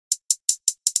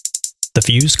The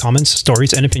views, comments,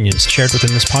 stories, and opinions shared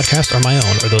within this podcast are my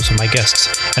own or those of my guests,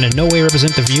 and in no way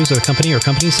represent the views of the company or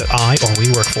companies that I or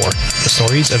we work for. The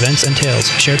stories, events, and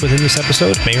tales shared within this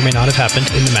episode may or may not have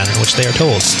happened in the manner in which they are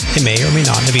told. They may or may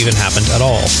not have even happened at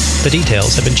all. The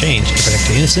details have been changed to protect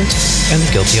the innocent and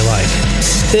the guilty alike.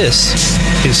 This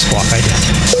is Squawk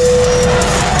Identity.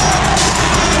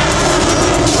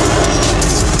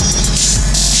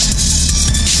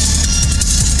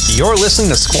 You're listening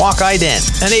to Squawk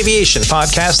Ident, an aviation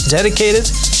podcast dedicated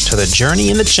to the journey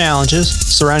and the challenges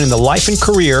surrounding the life and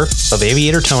career of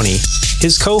Aviator Tony,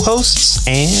 his co-hosts,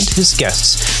 and his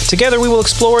guests. Together we will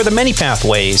explore the many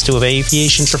pathways to an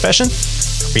aviation profession,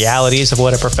 realities of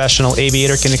what a professional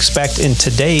aviator can expect in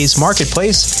today's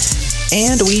marketplace,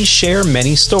 and we share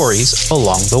many stories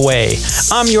along the way.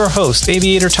 I'm your host,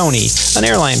 Aviator Tony, an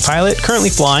airline pilot currently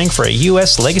flying for a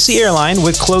U.S. legacy airline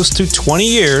with close to 20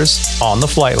 years on the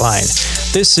flight line.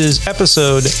 This is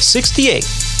episode 68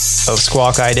 of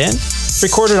Squawk Ident,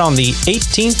 recorded on the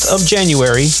 18th of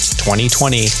January,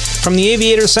 2020, from the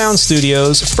Aviator Sound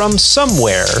Studios from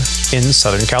somewhere in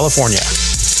Southern California.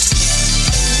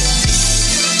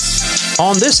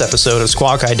 On this episode of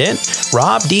Squawk Ident,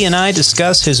 Rob D and I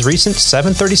discuss his recent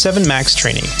 737 MAX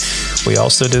training. We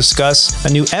also discuss a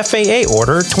new FAA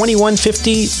Order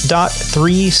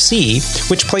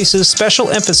 2150.3C, which places special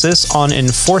emphasis on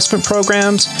enforcement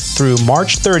programs through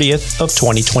March 30th of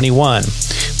 2021.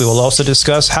 We will also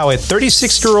discuss how a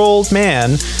 36-year-old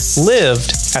man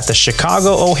lived at the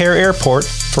Chicago O'Hare Airport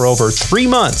for over 3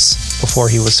 months before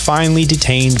he was finally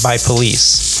detained by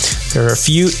police. There are a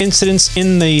few incidents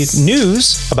in the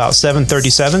news about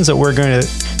 737s that we're going to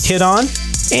hit on,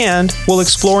 and we'll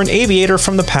explore an aviator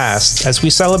from the past as we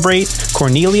celebrate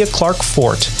Cornelia Clark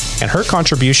Fort and her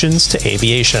contributions to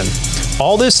aviation.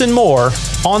 All this and more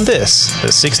on this, the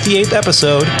 68th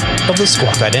episode of the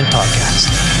Squawk Ident podcast.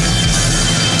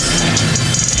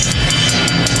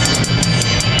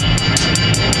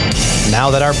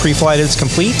 Now that our pre-flight is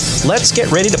complete, let's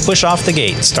get ready to push off the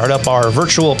gate, start up our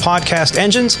virtual podcast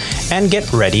engines, and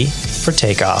get ready for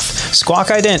takeoff. Squawk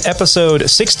Ident episode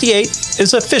 68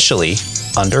 is officially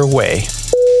underway.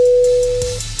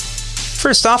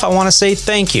 First off, I want to say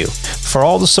thank you for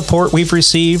all the support we've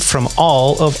received from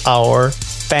all of our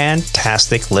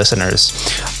fantastic listeners.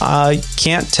 I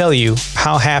can't tell you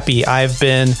how happy I've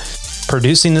been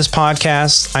producing this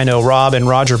podcast. I know Rob and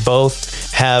Roger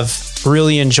both have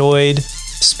really enjoyed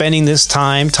spending this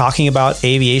time talking about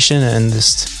aviation and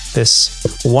this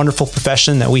wonderful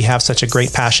profession that we have such a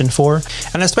great passion for.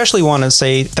 And I especially want to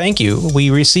say thank you. We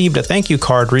received a thank you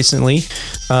card recently.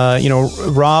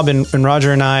 Rob and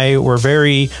Roger and I were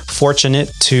very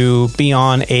fortunate to be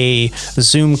on a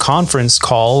Zoom conference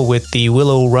call with the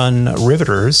Willow Run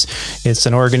Riveters. It's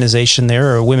an organization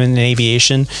there, a women in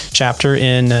aviation chapter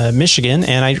in Michigan.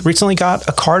 And I recently got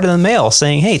a card in the mail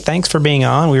saying, hey, thanks for being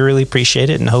on. We really appreciate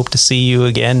it and hope to see you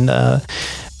again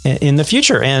in the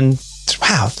future. And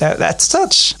wow, that's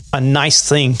such a nice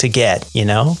thing to get, in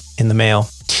the mail.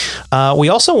 We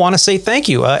also want to say thank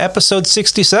you. Episode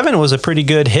 67 was a pretty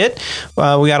good hit.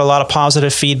 We got a lot of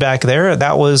positive feedback there.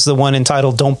 That was the one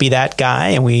entitled Don't Be That Guy.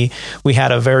 And we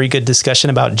had a very good discussion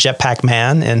about Jetpack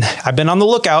Man. And I've been on the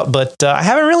lookout, but I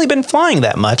haven't really been flying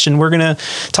that much. And we're going to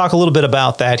talk a little bit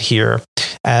about that here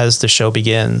as the show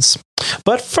begins.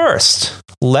 But first,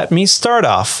 let me start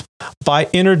off by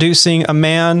introducing a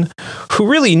man who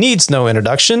really needs no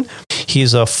introduction.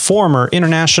 He's a former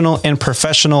international and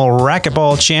professional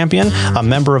racquetball champion, a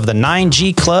member of the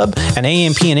 9G Club, an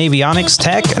AMP and avionics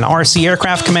tech, an RC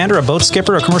aircraft commander, a boat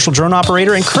skipper, a commercial drone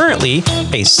operator, and currently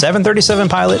a 737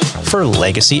 pilot for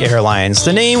Legacy Airlines.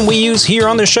 The name we use here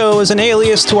on the show is an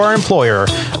alias to our employer,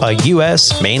 a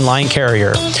U.S. mainline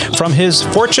carrier. From his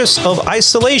fortress of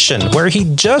isolation, where he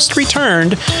just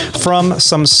returned from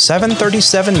some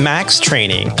 737 MAX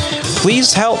training,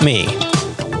 please help me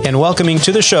in welcoming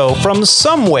to the show from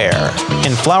somewhere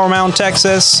in Flower Mound,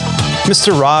 Texas,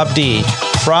 Mr. Rob D.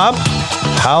 Rob,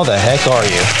 how the heck are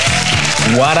you?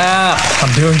 What up?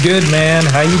 I'm doing good, man.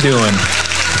 How you doing?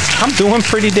 I'm doing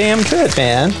pretty damn good,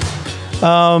 man.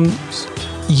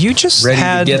 You just ready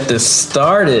to get this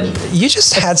started. You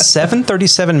just had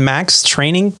 737 MAX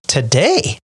training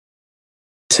today.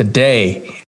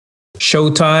 Today.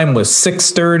 Showtime was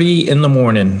 6:30 in the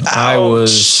morning. Ouch. I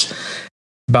was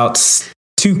about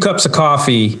 2 cups of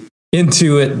coffee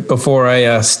into it before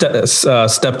I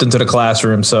stepped into the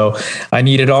classroom. So I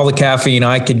needed all the caffeine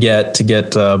I could get to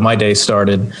get my day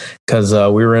started, because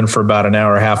we were in for about an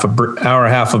hour and a half of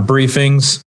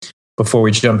briefings before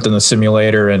we jumped in the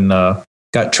simulator and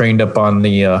got trained up on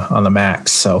the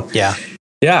Max. So yeah,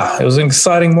 it was an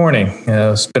exciting morning.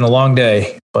 It's been a long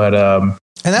day. But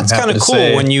and that's kind of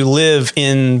cool when you live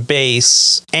in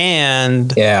base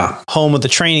and home of the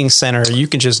training center. You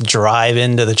can just drive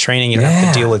into the training. You don't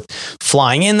have to deal with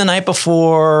flying in the night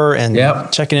before and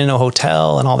checking into a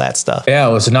hotel and all that stuff. Yeah,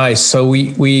 it was nice. So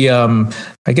we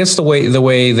I guess the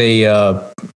way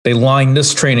they lined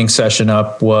this training session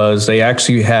up was they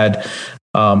actually had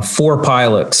 4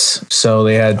 pilots. So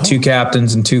they had 2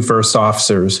 captains and 2 first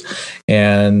officers.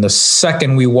 And the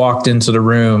second we walked into the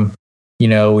room,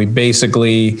 we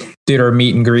basically did our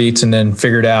meet and greets and then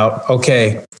figured out,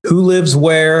 okay, who lives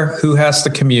where, who has to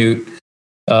commute.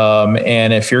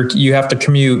 And if you have to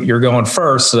commute, you're going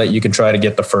first so that you can try to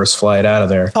get the first flight out of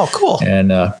there. Oh, cool.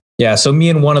 And so me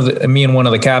and one of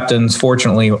the captains,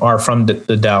 fortunately, are from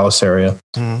the Dallas area.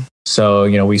 Mm.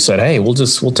 So, we said, hey, we'll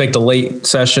take the late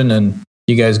session and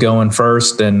you guys go in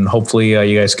first, and hopefully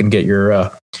you guys can get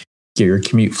your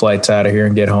commute flights out of here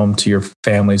and get home to your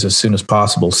families as soon as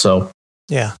possible. So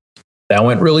that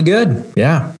went really good.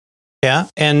 Yeah. Yeah.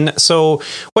 And so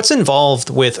what's involved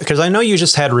with, because I know you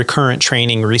just had recurrent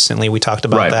training recently. We talked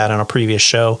about that on a previous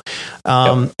show.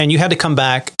 And you had to come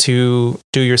back to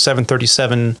do your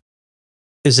 737.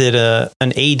 Is it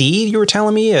an AD you were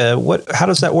telling me? How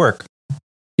does that work?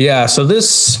 Yeah. So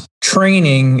this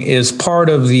training is part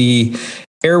of the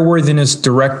airworthiness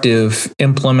directive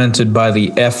implemented by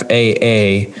the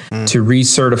FAA to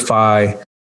recertify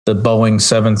the Boeing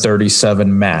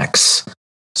 737 MAX.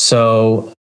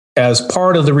 So as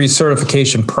part of the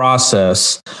recertification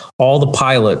process, all the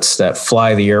pilots that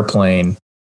fly the airplane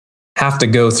have to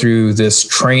go through this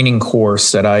training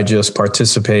course that I just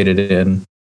participated in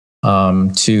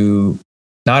to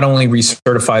not only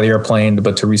recertify the airplane,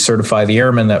 but to recertify the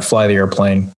airmen that fly the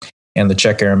airplane and the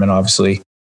check airmen, obviously,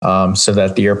 so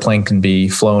that the airplane can be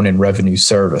flown in revenue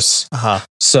service. Uh-huh.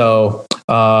 So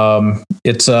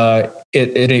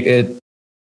it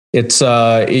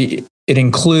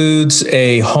includes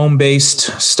a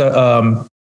home-based,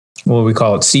 what we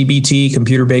call it, CBT,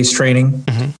 computer-based training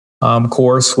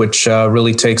course, which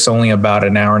really takes only about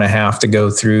an hour and a half to go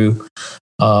through.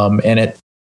 And it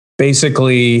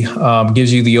basically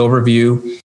gives you the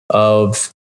overview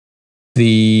of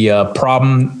the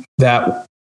problem that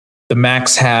the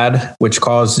MAX had, which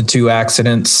caused the 2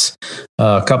 accidents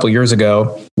a couple of years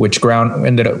ago, which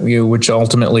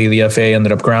ultimately the FAA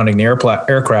ended up grounding the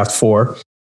aircraft for,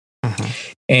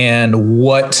 and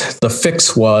what the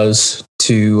fix was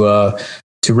to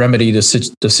remedy the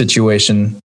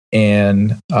situation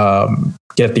and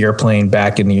get the airplane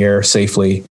back in the air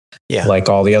safely, like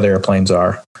all the other airplanes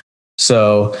are.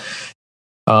 So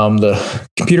the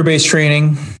computer-based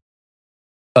training,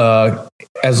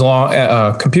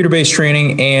 computer-based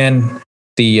training, and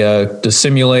the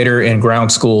simulator and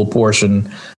ground school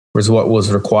portion was what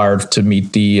was required to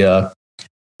meet the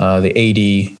AD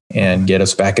and get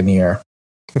us back in the air.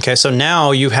 Okay, so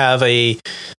now you have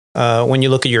when you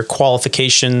look at your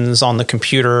qualifications on the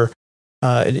computer,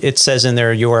 it says in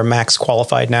there you are MAX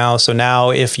qualified now. So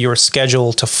now if you're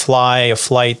scheduled to fly a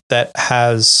flight that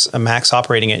has a MAX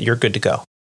operating it, you're good to go.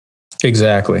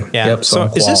 Exactly. Yeah. Yep, so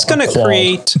is this going to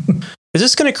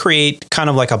create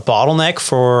kind of like a bottleneck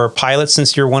for pilots,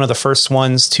 since you're one of the first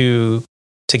ones to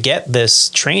get this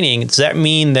training? Does that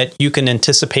mean that you can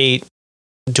anticipate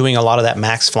doing a lot of that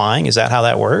MAX flying? Is that how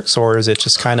that works, or is it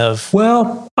just kind of?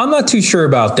 Well, I'm not too sure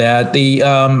about that.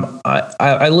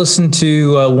 I listened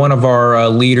to one of our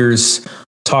leaders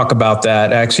talk about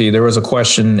that. Actually, there was a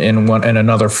question in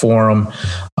another forum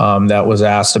that was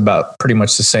asked about pretty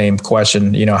much the same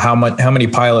question. How many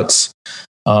pilots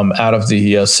out of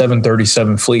the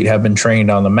 737 fleet have been trained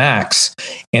on the MAX?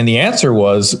 And the answer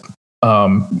was,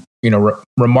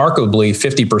 remarkably,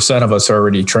 50% of us are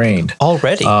already trained.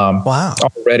 Already? Wow.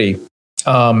 Already.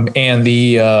 And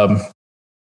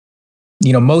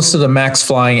most of the MAX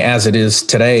flying as it is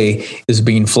today is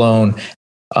being flown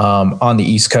on the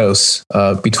East Coast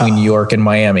between New York and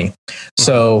Miami.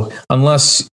 So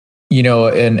unless,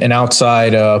 an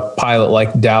outside pilot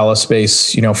like Dallas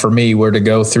base, for me, were to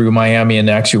go through Miami and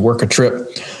actually work a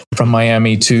trip from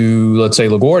Miami to, let's say,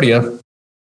 LaGuardia,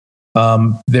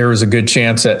 there is a good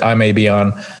chance that I may be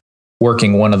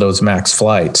working one of those MAX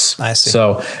flights. I see.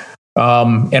 So,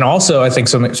 and also I think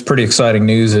some pretty exciting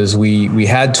news is we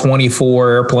had 24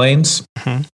 airplanes.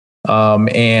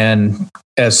 And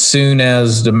as soon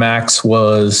as the MAX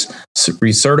was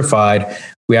recertified,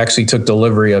 we actually took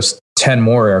delivery of 10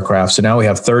 more aircraft. So now we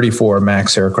have 34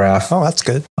 MAX aircraft. Oh, that's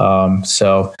good.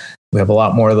 So we have a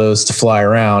lot more of those to fly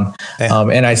around. Yeah.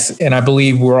 And I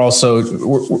believe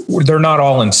they're not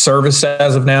all in service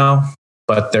as of now,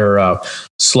 but they're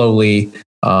slowly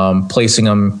placing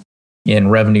them in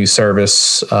revenue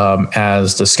service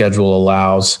as the schedule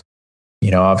allows.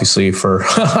 Obviously for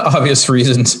obvious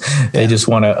reasons, they just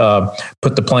want to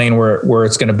put the plane where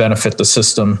it's going to benefit the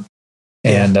system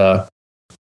and all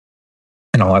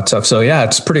that stuff. So yeah,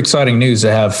 it's pretty exciting news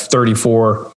to have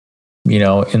 34,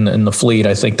 in the fleet.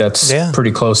 I think that's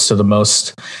pretty close to the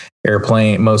most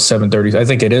 730s. I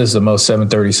think it is the most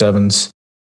 737s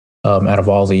out of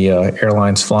all the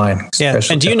airlines flying. Yeah.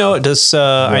 And do you know,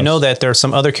 I know that there are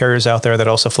some other carriers out there that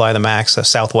also fly the MAX,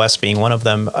 Southwest being one of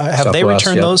them. Have they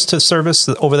returned those to service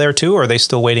over there too, or are they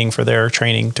still waiting for their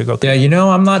training to go through? Yeah,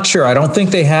 I'm not sure. I don't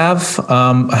think they have.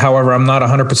 However, I'm not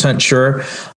 100% sure.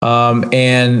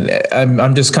 And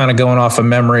I'm just kind of going off of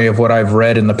memory of what I've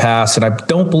read in the past. And I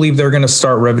don't believe they're going to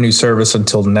start revenue service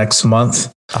until next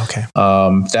month. Okay.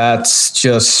 That's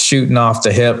just shooting off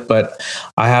the hip, but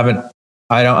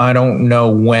I don't know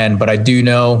when, but I do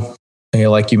know,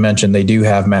 like you mentioned, they do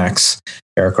have MAX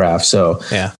aircraft. So,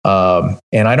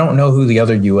 and I don't know who the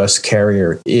other U.S.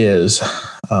 carrier is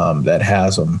that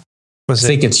has them. I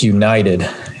think it's United.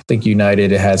 I think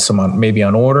United has some maybe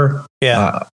on order.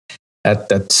 Yeah.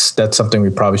 That's something we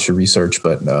probably should research,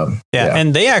 but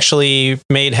and they actually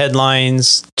made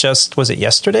headlines. Was it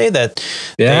yesterday that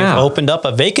they've opened up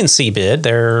a vacancy bid?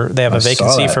 They have a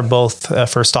vacancy for both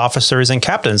first officers and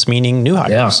captains, meaning new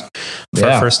hires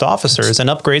for first officers and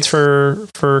upgrades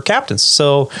for captains.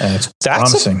 So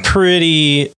that's a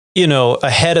pretty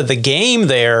ahead of the game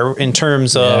there in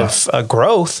terms of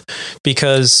growth,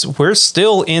 because we're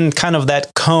still in kind of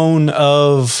that cone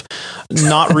of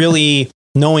not really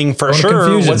knowing for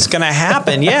sure what's going to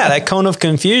happen. That cone of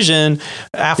confusion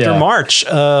after March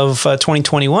of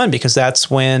 2021, because that's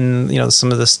when,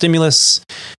 some of the stimulus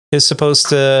is supposed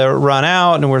to run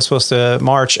out, and we're supposed to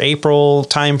March, April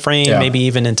timeframe, maybe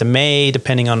even into May,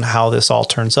 depending on how this all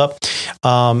turns up.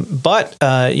 But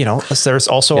there's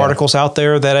also articles out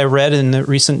there that I read in the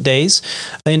recent days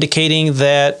indicating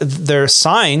that there are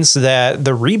signs that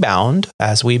the rebound,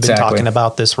 as we've been talking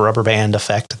about this rubber band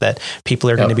effect, that people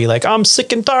are going to be like, I'm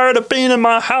sick and tired of being in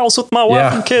my house with my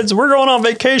wife and kids. We're going on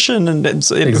vacation. And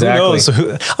who knows?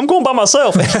 I'm going by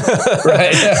myself.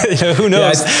 Right. Who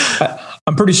knows?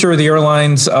 I'm pretty sure the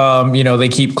airlines, they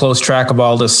keep close track of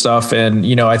all this stuff. And,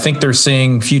 I think they're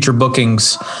seeing future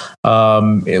bookings,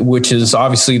 which is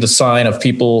obviously the sign of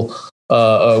people,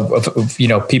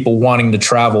 people wanting to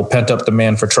travel, pent up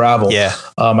demand for travel. Yeah.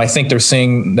 I think they're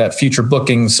seeing that future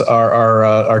bookings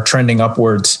are trending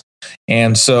upwards.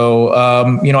 And so,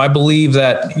 I believe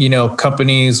that,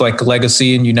 companies like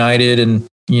Legacy and United and,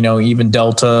 even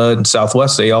Delta and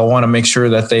Southwest, they all want to make sure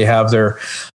that they have their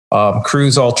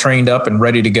crews all trained up and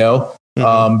ready to go.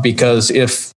 Because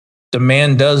if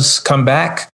demand does come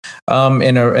back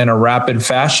in a rapid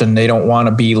fashion, they don't want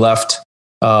to be left.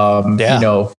 They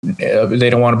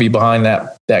don't want to be behind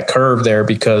that curve there,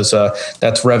 because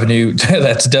that's revenue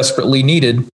that's desperately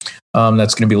needed.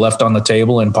 That's going to be left on the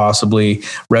table, and possibly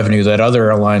revenue that other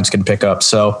airlines can pick up.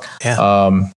 So,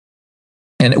 and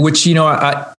which,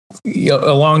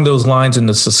 along those lines in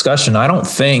this discussion, I don't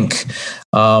think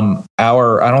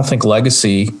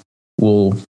Legacy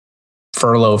will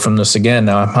furlough from this again.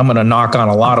 Now, I'm going to knock on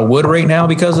a lot of wood right now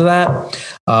because of that.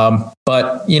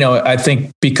 But I think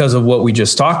because of what we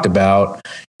just talked about,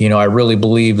 I really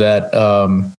believe that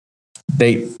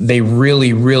they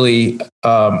really, really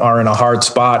are in a hard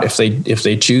spot if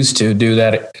they choose to do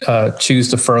that,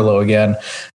 choose to furlough again.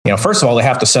 First of all, they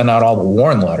have to send out all the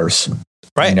warn letters.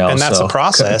 Right. And that's a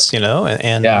process, and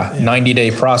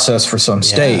 90-day process for some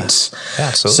states.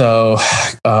 Absolutely. So,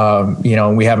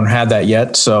 we haven't had that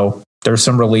yet. So there's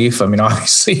some relief. I mean,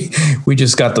 obviously we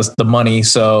just got the money.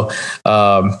 So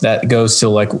that goes to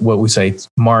like what we say,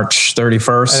 March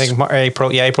 31st. I think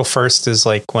April 1st is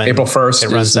like when April 1st it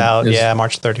runs out.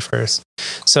 March 31st.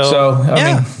 So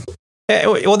I mean,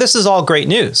 well, this is all great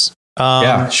news.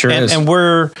 Sure is. And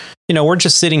we're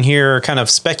just sitting here kind of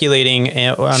speculating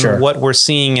on what we're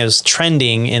seeing as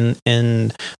trending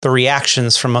in the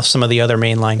reactions from some of the other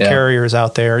mainline carriers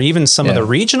out there. Even some of the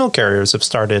regional carriers have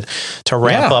started to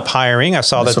ramp up hiring. I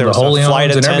saw that there was flight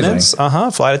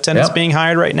attendants being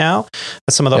hired right now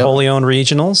at some of the wholly owned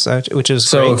regionals, which is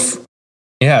great.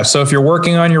 So if you're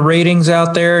working on your ratings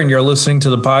out there and you're listening to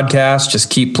the podcast,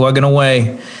 just keep plugging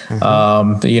away.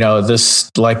 This,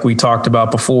 like we talked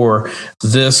about before,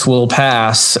 this will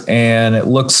pass. And it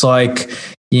looks like,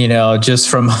 just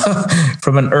from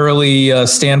from an early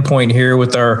standpoint here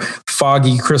with our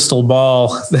foggy crystal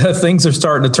ball, things are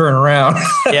starting to turn around.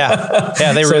 Yeah,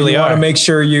 they so really you are. want to make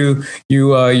sure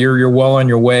you're well on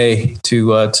your way to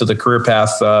the career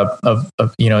path of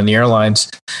in the airlines,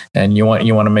 and you want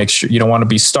to make sure you don't want to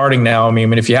be starting now. I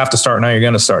mean, if you have to start now, you're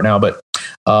going to start now. But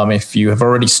if you have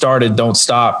already started, don't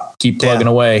stop. Keep plugging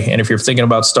away. And if you're thinking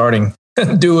about starting,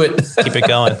 do it. Keep it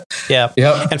going. Yeah.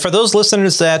 Yep. And for those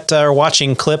listeners that are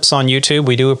watching clips on YouTube,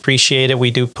 we do appreciate it.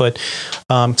 We do put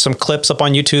some clips up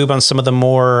on YouTube on some of the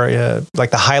more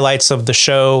like the highlights of the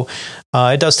show.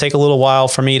 It does take a little while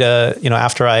for me to,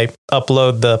 after I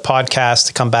upload the podcast,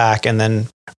 to come back and then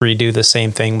redo the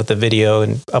same thing with the video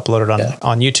and upload it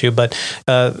on YouTube. But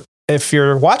if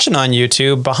you're watching on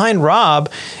YouTube, behind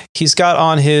Rob, he's got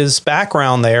on his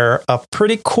background there a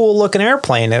pretty cool looking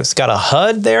airplane. It's got a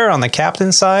HUD there on the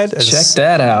captain's side. Check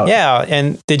that out. Yeah.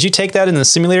 And did you take that in the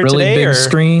simulator really today? Big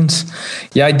screens.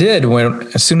 Yeah, I did.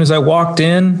 As soon as I walked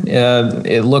in,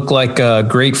 it looked like a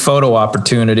great photo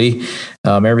opportunity.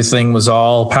 Everything was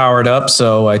all powered up.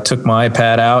 So I took my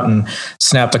iPad out and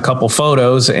snapped a couple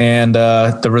photos. And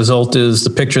the result is the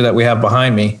picture that we have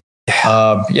behind me.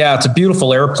 It's a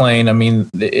beautiful airplane. I mean,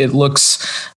 it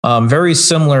looks very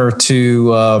similar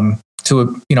to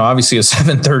obviously a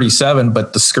 737,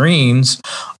 but the screens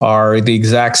are the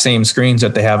exact same screens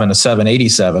that they have in a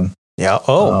 787. Yeah.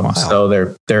 Oh, wow. So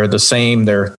they're the same.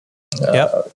 So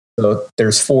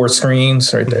there's 4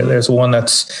 screens right there. Mm-hmm. There's one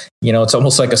that's, it's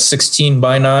almost like a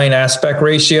 16:9 aspect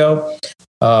ratio.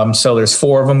 So there's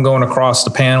 4 of them going across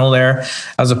the panel there,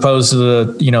 as opposed to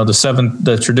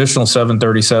the traditional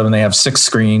 737. They have 6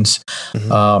 screens.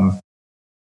 Mm-hmm.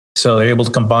 So they're able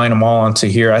to combine them all onto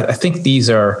here. I think these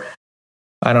are,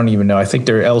 I don't even know. I think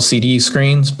they're LCD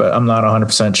screens, but I'm not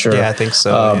 100% sure. Yeah, I think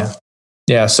so.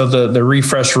 So the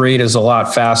refresh rate is a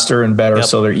lot faster and better. Yep.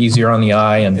 So they're easier on the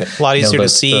eye and a lot easier to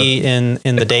see in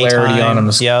the daytime. Clarity on them.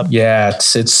 Yep. Yeah,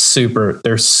 it's super.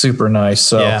 They're super nice.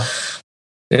 So. Yeah.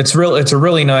 It's a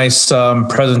really nice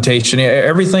presentation.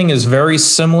 Everything is very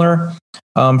similar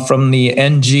from the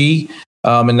NG,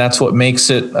 and that's what makes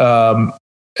it.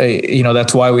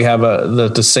 That's why we have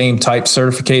the same type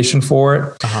certification for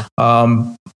it.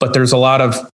 Uh-huh. But there's a lot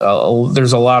of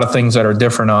things that are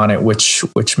different on it,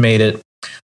 which made it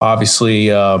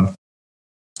obviously,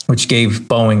 which gave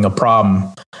Boeing a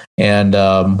problem. And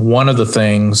one of the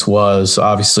things was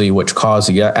obviously which caused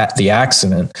the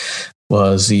accident.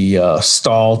 Was the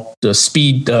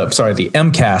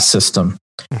MCAS system,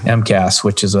 mm-hmm. MCAS,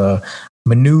 which is a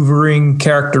maneuvering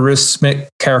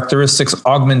characteristics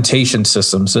augmentation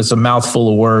system. So it's a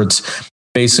mouthful of words.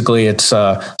 Basically, it's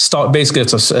a stall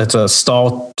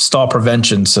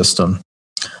prevention system.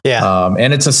 Yeah,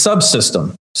 and it's a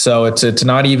subsystem. So it's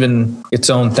not even its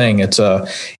own thing. It's a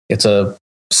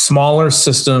smaller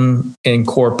system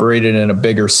incorporated in a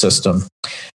bigger system.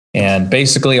 And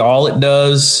basically all it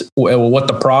does, what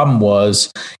the problem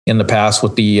was in the past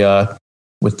with the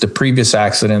previous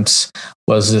accidents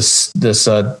was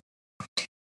the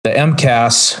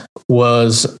MCAS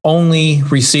was only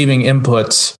receiving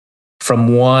inputs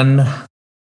from one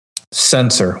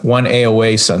sensor, one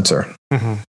AOA sensor.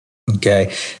 Mm-hmm.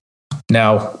 Okay.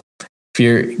 Now, if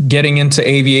you're getting into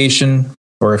aviation,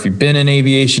 or if you've been in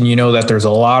aviation, you know that there's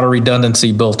a lot of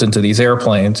redundancy built into these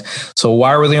airplanes. So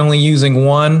why were they only using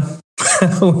one?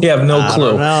 We have no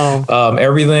clue.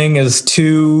 Everything is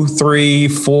 2, 3,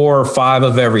 4, or 5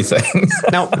 of everything.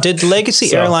 Now, did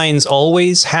Legacy Airlines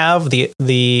always have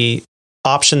the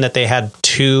option that they had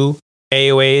 2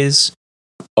 AOAs?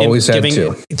 Always had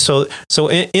 2. So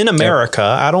in America,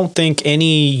 yep. I don't think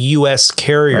any U.S.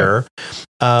 carrier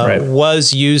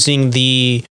was using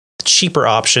the cheaper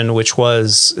option, which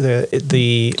was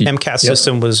the MCAS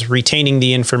system was retaining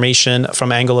the information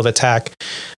from angle of attack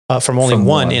from only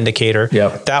one indicator.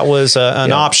 Yep. That was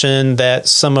an option that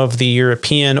some of the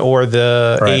European or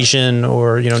the Asian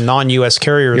or non-US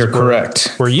carriers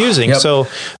were using. Yep. So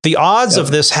the odds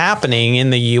of this happening in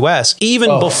the US,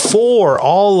 even before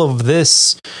all of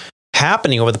this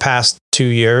happening over the past 2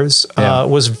 years,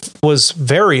 was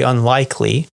very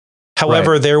unlikely.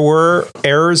 However, there were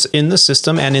errors in the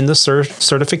system and in the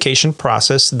certification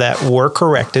process that were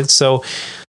corrected. So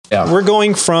we're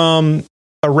going from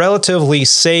a relatively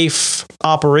safe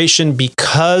operation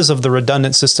because of the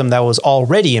redundant system that was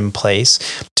already in place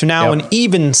to now an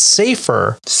even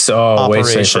safer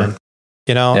operation. Way safer.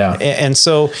 And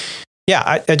so,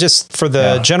 I just, for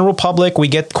the general public, we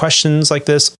get questions like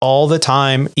this all the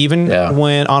time, even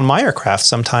when on my aircraft.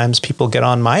 Sometimes people get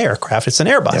on my aircraft. It's an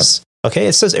Airbus. Yep. Okay,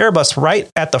 it says Airbus right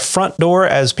at the front door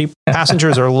as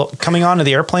passengers are coming onto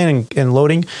the airplane and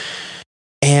loading.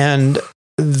 And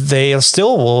they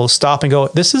still will stop and go,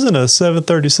 "This isn't a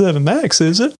 737 MAX,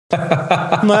 is it?"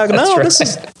 I'm like, "No, right. this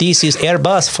is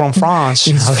Airbus from France."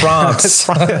 France.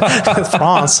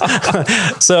 France.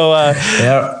 So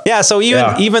So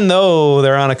even though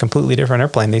they're on a completely different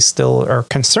airplane, they still are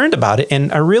concerned about it.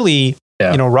 And I really,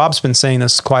 Rob's been saying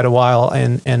this quite a while,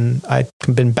 and I've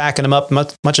been backing him up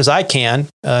much as I can,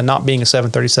 not being a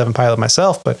 737 pilot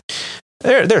myself, but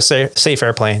they're safe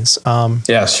airplanes.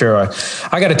 Yeah, sure.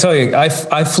 I got to tell you,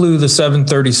 I flew the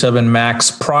 737 MAX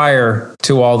prior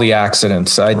to all the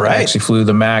accidents. I actually flew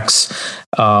the MAX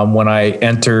when I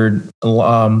entered the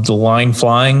line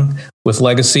flying with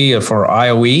Legacy for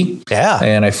IOE. Yeah.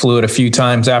 And I flew it a few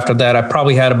times after that. I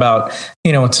probably had about,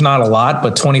 it's not a lot,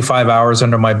 but 25 hours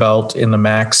under my belt in the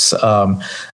MAX up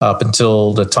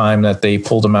until the time that they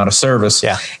pulled them out of service.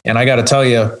 Yeah. And I got to tell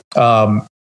you,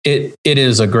 it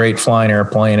is a great flying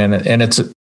airplane, and it's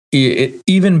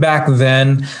even back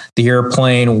then the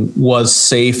airplane was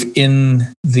safe in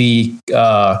the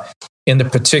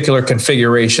particular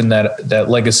configuration that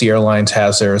Legacy Airlines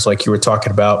has there, is like you were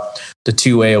talking about the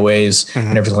 2 AOAs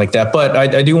and everything like that. But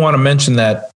I do want to mention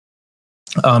that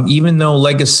even though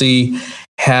Legacy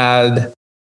had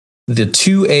the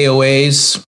 2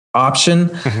 AOAs option,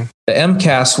 the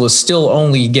MCAS was still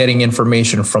only getting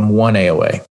information from 1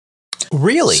 AOA.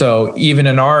 Really? So even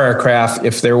in our aircraft,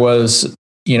 if there was,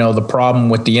 the problem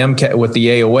with the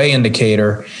AOA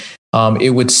indicator, it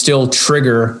would still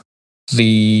trigger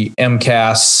the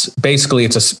MCAS. Basically,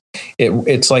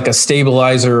 it's like a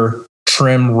stabilizer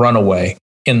trim runaway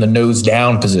in the nose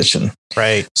down position.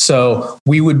 Right. So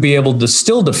we would be able to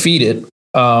still defeat it.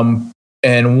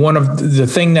 And one of the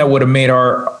thing that would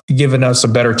have given us a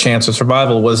better chance of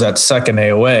survival was that second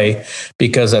AOA,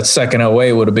 because that second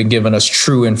AOA would have been giving us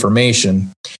true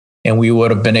information, and we would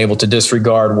have been able to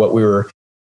disregard what we were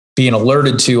being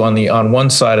alerted to on one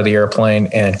side of the airplane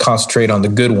and concentrate on the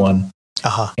good one,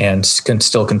 and can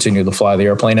still continue to fly the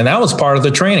airplane. And that was part of the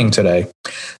training today.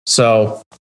 So,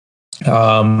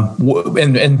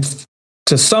 and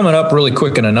to sum it up really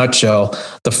quick in a nutshell,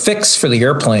 the fix for the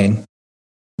airplane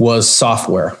was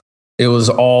software. It was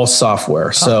all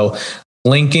software. So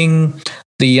linking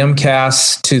the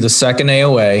MCAS to the second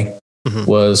AOA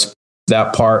was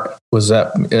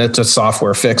it's a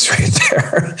software fix right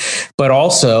there. But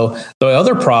also the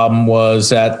other problem was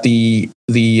that the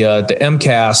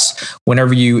MCAS,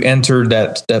 whenever you entered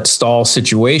that stall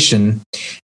situation,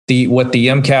 what the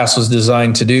MCAS was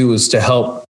designed to do was to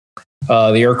help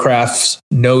the aircraft's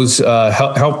nose,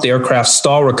 help the aircraft's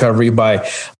stall recovery by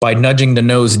nudging the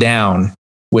nose down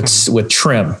with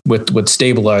trim, with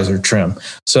stabilizer trim.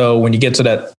 So when you get to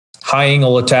that high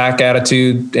angle attack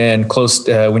attitude and close,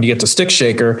 when you get to stick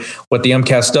shaker, what the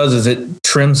MCAS does is it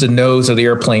trims the nose of the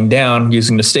airplane down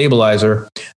using the stabilizer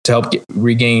to help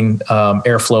regain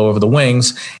airflow over the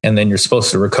wings, and then you're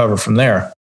supposed to recover from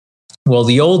there. Well,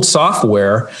 the old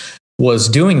software was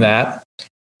doing that.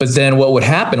 But then what would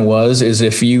happen is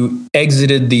if you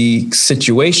exited the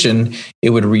situation,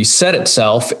 it would reset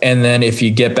itself. And then if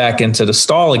you get back into the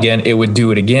stall again, it would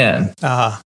do it again.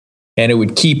 And it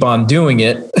would keep on doing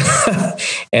it.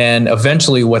 And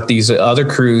eventually what these other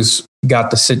crews got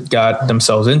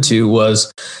themselves into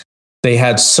was they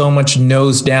had so much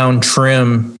nose down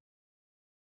trim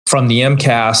from the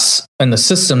MCAS and the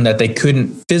system that they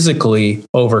couldn't physically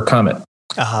overcome it.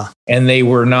 And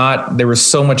there was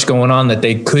so much going on that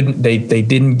they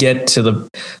didn't get to the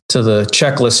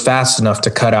checklist fast enough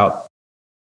to cut out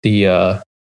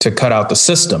the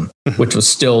system,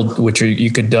 which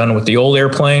you could done with the old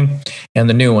airplane and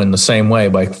the new one the same way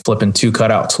by flipping 2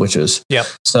 cutout switches. Yep.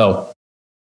 So,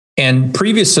 and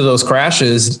previous to those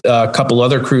crashes, a couple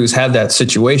other crews had that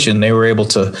situation. They were able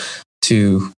to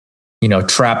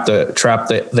trap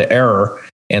the error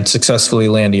and successfully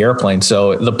land the airplane.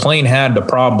 So the plane had the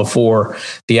problem before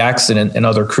the accident, and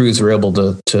other crews were able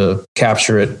to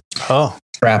capture it,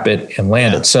 trap it, and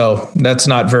land it. So that's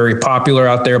not very popular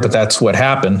out there, but that's what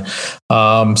happened.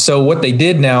 So what they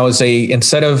did now is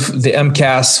instead of the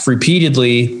MCAS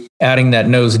repeatedly adding that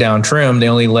nose down trim, they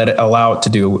only allow it to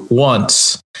do it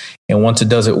once. And once it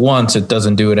does it once, it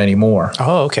doesn't do it anymore.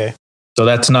 Oh, okay. So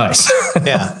that's nice.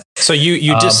 Yeah. So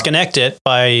you disconnect it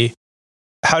by...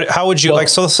 How would you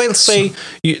so let's say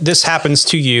this happens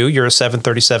to you, you're a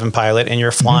 737 pilot and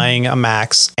you're flying a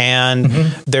MAX, and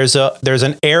there's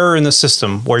an error in the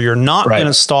system where you're not in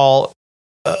a stall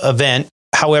event.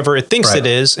 However, it thinks it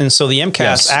is. And so the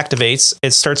MCAS activates,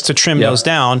 it starts to trim those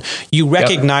down. You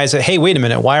recognize that, hey, wait a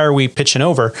minute, why are we pitching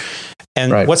over?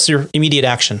 And what's your immediate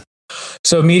action?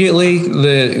 So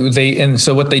immediately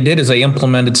so what they did is they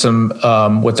implemented some,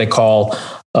 what they call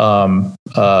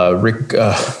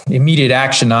immediate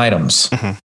action items.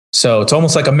 Mhm. So it's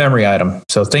almost like a memory item.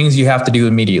 So things you have to do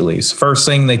immediately. So first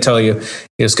thing they tell you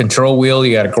is control wheel.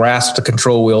 You got to grasp the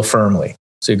control wheel firmly.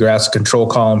 So you grasp the control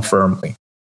column firmly.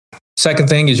 Second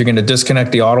thing is you're going to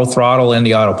disconnect the auto throttle and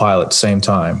the autopilot at the same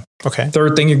time. Okay.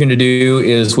 Third thing you're going to do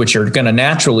is, which you're going to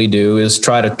naturally do, is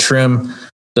try to trim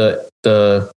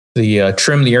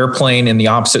trim the airplane in the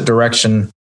opposite direction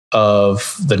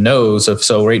of the nose.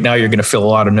 So right now you're going to feel a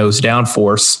lot of nose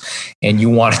downforce and you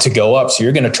want it to go up. So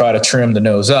you're going to try to trim the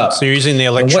nose up. So you're using the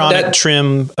electronic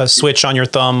trim switch on your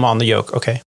thumb on the yoke.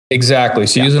 Okay. Exactly.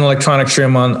 So using electronic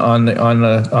trim on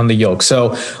the yoke.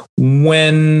 So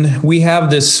when we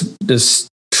have this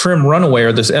trim runaway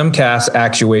or this MCAS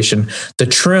actuation, the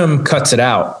trim cuts it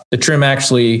out. The trim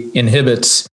actually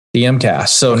inhibits the MCAS.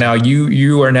 So now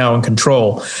you are now in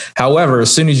control. However,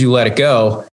 as soon as you let it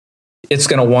go, it's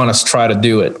going to want us to try to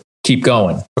do it. Keep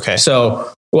going. Okay.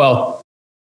 So, well,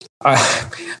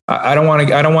 I don't want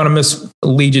to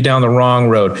mislead you down the wrong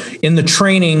road. In the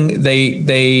training,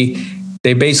 they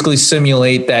basically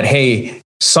simulate that, hey,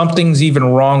 something's even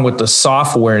wrong with the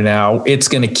software now. It's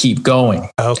going to keep going.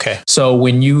 Okay. So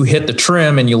when you hit the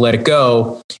trim and you let it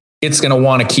go, it's going to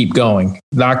want to keep going.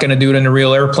 Not going to do it in a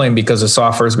real airplane because the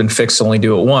software has been fixed to only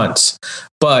do it once.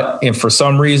 But if for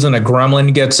some reason a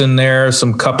gremlin gets in there,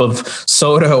 some cup of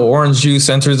soda or orange juice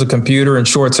enters the computer and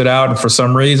shorts it out, and for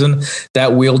some reason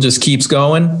that wheel just keeps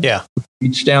going,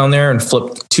 reach down there and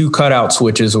flip 2 cutout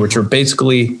switches, which are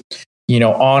basically,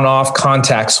 on-off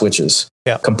contact switches.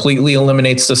 Yeah. Completely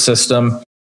eliminates the system,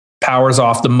 powers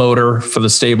off the motor for the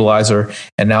stabilizer,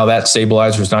 and now that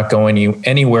stabilizer is not going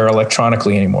anywhere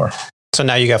electronically anymore. So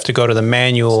now you have to go to the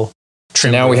manual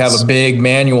trim. So now we have a big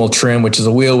manual trim, which is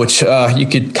a wheel, which you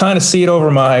could kind of see it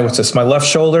over my left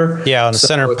shoulder. Yeah, on the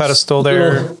center pedestal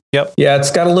there. Yep. Yeah,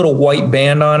 it's got a little white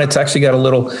band on it. It's actually got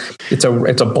it's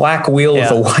a black wheel with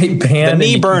a white band. The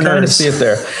knee burners. You can kind of see it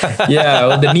there.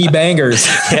 Yeah, the knee bangers.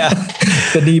 Yeah.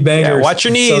 The knee bangers. Yeah, watch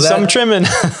your knees. I'm trimming.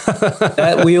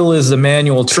 That wheel is the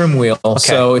manual trim wheel. Okay.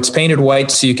 So it's painted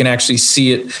white so you can actually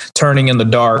see it turning in the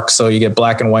dark. So you get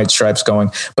black and white stripes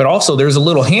going. But also there's a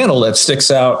little handle that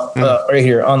sticks out right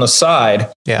here on the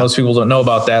side. Yeah. Most people don't know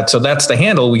about that. So that's the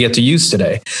handle we get to use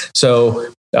today.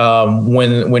 So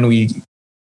when we...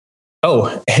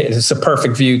 Oh, it's a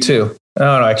perfect view too. Oh,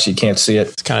 no, actually you can't see it.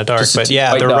 It's kind of dark, but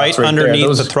yeah, they're right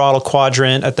underneath the throttle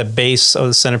quadrant at the base of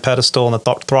the center pedestal and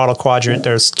the throttle quadrant.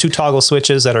 There's 2 toggle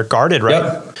switches that are guarded, right?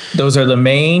 Yep. Those are the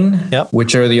main,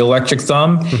 which are the electric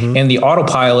thumb, and the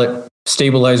autopilot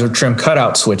stabilizer trim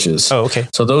cutout switches. Oh, okay.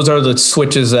 So those are the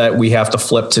switches that we have to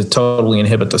flip to totally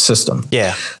inhibit the system.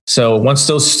 Yeah. So once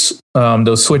those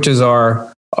switches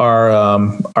are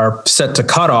set to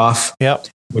cut off,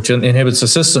 which inhibits the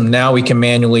system, now we can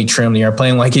manually trim the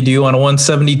airplane like you do on a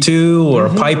 172 or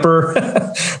a Piper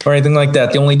or anything like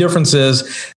that. The only difference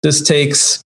is this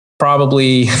takes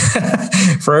probably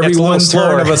for every 1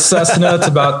 turn of a Cessna, it's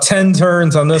about 10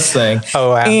 turns on this thing. Oh,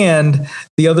 wow. And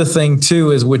the other thing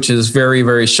too is, which is very,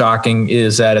 very shocking,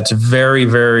 is that it's very,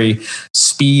 very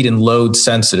speed and load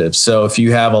sensitive. So if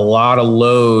you have a lot of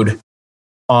load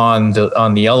on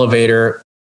the elevator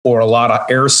or a lot of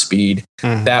airspeed,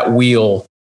 that wheel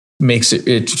makes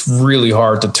it's really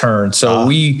hard to turn. So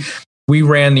we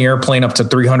ran the airplane up to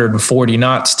 340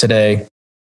 knots today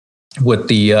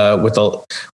with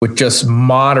with just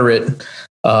moderate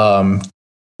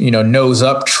nose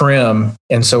up trim.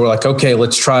 And so we're like, okay,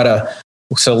 let's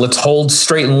hold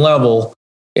straight and level.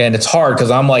 And it's hard because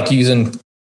I'm like using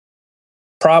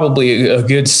probably a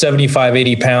good 75,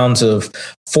 80 pounds of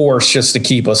force just to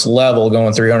keep us level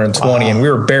going 320. And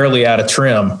we were barely out of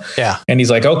trim. Yeah. And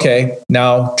he's like, okay,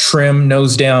 now trim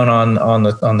nose down on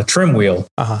the trim wheel.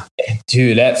 And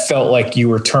dude, that felt like you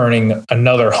were turning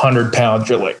another 100 pounds.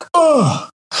 You're like, oh,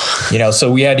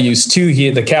 so we had to use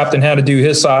 2. The captain had to do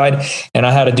his side and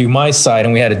I had to do my side,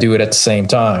 and we had to do it at the same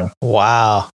time.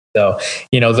 Wow. So,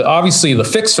 obviously the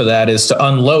fix for that is to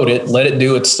unload it, let it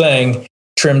do its thing,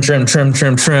 trim,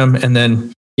 and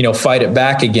then, fight it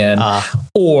back again,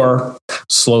 or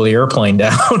slow the airplane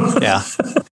down. Yeah.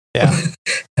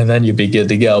 And then you'd be good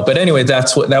to go. But anyway,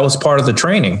 that was part of the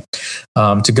training,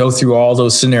 to go through all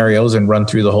those scenarios and run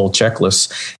through the whole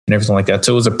checklist and everything like that.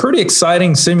 So it was a pretty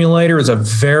exciting simulator. It's a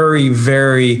very,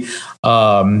 very,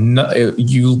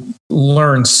 you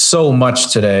learned so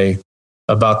much today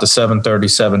about the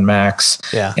 737 MAX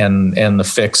and the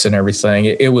fix and everything.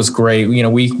 It was great.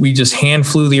 We just hand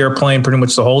flew the airplane pretty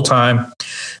much the whole time.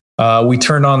 We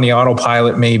turned on the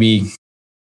autopilot maybe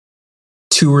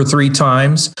 2 or 3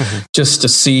 times just to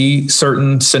see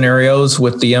certain scenarios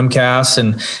with the MCAS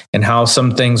and how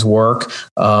some things work.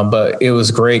 But it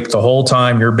was great. The whole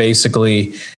time you're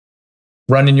basically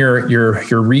running your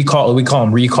recall, we call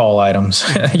them recall items,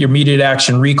 your immediate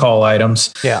action recall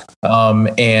items. Yeah.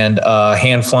 And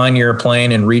hand flying the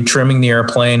airplane and retrimming the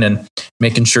airplane and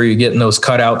making sure you're getting those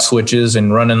cutout switches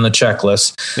and running the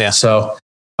checklist. Yeah. So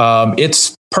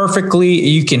it's perfectly,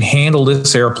 you can handle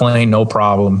this airplane, no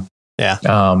problem. Yeah.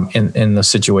 In the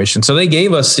situation. So they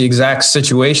gave us the exact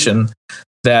situation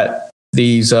that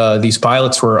these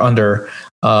pilots were under,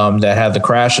 that had the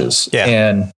crashes. Yeah.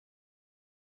 And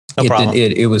no problem.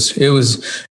 It was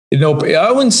no, I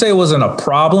wouldn't say it wasn't a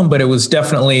problem, but it was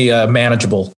definitely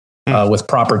manageable with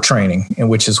proper training,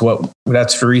 and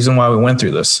that's the reason why we went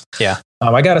through this. Yeah.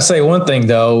 I got to say one thing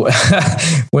though,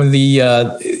 when the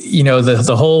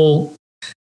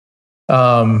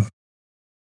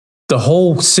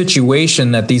whole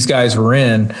situation that these guys were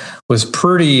in was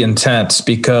pretty intense,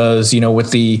 because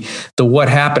with the what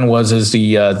happened was with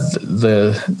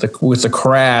the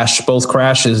crash, both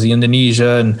crashes, the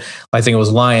Indonesia and I think it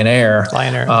was Lion Air.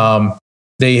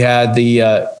 They had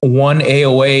the one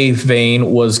AOA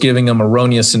vane was giving them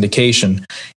erroneous indication,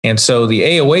 and so the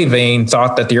AOA vane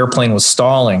thought that the airplane was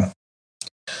stalling.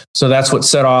 So that's what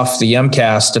set off the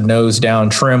MCAS to nose down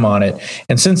trim on it.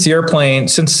 And since the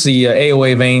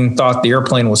AOA vane thought the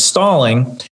airplane was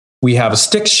stalling, we have a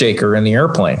stick shaker in the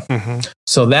airplane.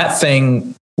 So that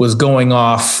thing was going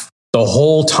off the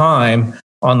whole time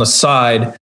on the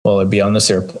side. Well, it'd be on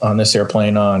this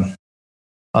airplane on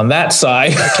that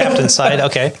side. Captain's side.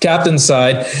 Okay. Captain's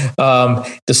side.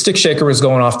 The stick shaker was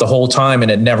going off the whole time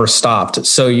and it never stopped.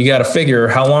 So you got to figure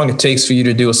how long it takes for you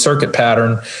to do a circuit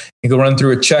pattern. You go run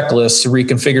through a checklist to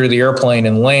reconfigure the airplane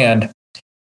and land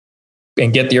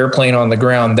and get the airplane on the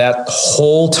ground. That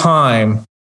whole time,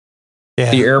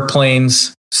 the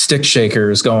airplane's stick shaker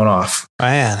is going off.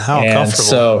 Man, how comfortable.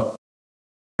 So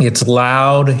it's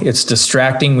loud. It's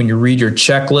distracting. When you read your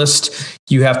checklist,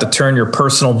 you have to turn your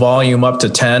personal volume up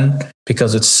to 10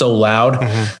 because it's so loud.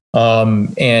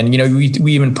 And,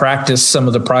 we even practice some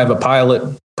of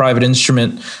the private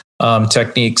instrument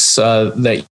techniques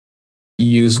that you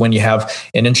use when you have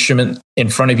an instrument in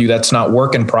front of you that's not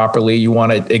working properly. You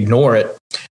want to ignore it.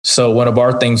 So one of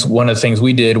the things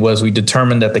we did was we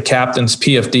determined that the captain's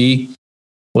PFD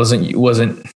wasn't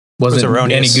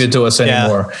any good to us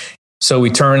anymore. Yeah. So we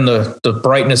turned the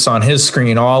brightness on his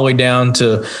screen all the way down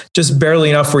to just barely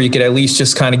enough where you could at least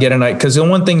just kind of get a night. Because the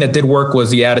one thing that did work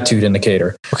was the attitude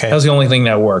indicator. Okay. That was the only thing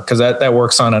that worked, because that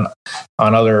works on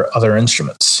other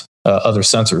instruments, other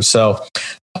sensors.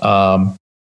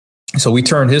 So we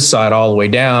turned his side all the way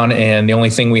down, and the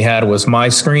only thing we had was my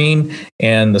screen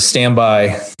and the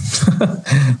standby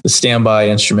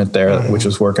instrument there, which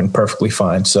was working perfectly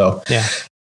fine. So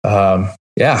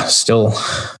still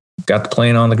got the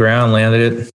plane on the ground,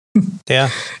 landed it. Yeah.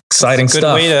 Exciting stuff.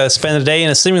 Good way to spend a day in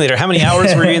a simulator. How many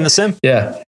hours were you in the sim?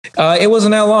 Yeah. It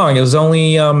wasn't that long. It was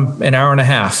only an hour and a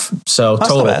half. So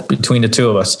total between the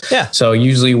two of us. Yeah. So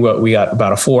usually we got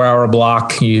about a 4-hour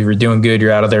block. You're doing good.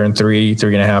 You're out of there in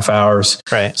 3.5 hours.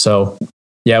 Right. So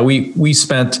yeah, we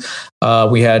spent,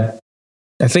 I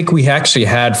think we actually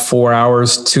had 4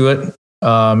 hours to it.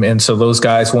 And so those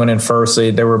guys went in first.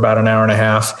 They were about an hour and a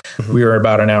half. We were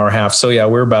about an hour and a half. So yeah,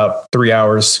 we're about 3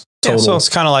 hours total. Yeah, so it's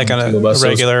kind of like a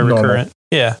regular recurrent.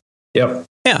 Yeah. Yep.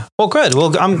 Yeah. Well, good.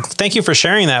 Well, thank you for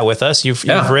sharing that with us. You've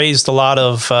raised a lot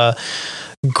of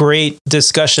great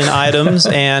discussion items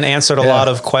and answered a lot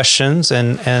of questions.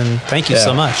 And thank you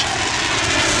so much.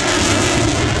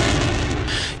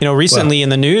 Recently in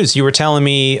the news, you were telling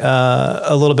me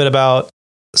a little bit about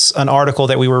an article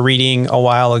that we were reading a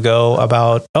while ago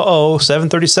about,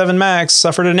 737 MAX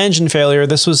suffered an engine failure.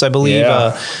 This was, I believe,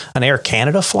 an Air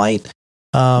Canada flight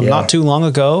not too long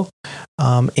ago.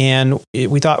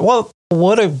 We thought, well,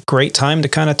 what a great time to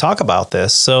kind of talk about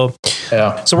this. So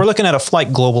we're looking at a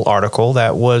Flight Global article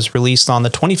that was released on the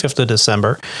 25th of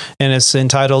December, and it's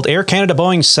entitled Air Canada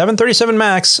Boeing 737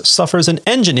 MAX suffers an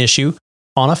engine issue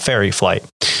on a ferry flight.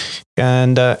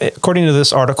 And according to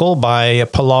this article by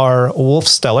Pilar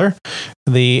Wolfsteller,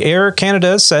 the Air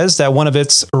Canada says that one of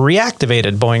its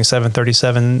reactivated Boeing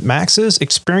 737 MAXs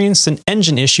experienced an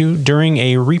engine issue during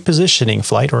a repositioning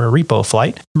flight, or a repo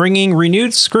flight, bringing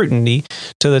renewed scrutiny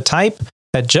to the type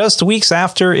that just weeks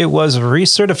after it was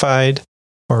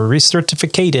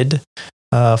recertificated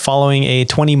following a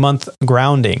 20-month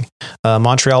grounding.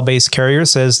 Montreal-based carrier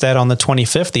says that on the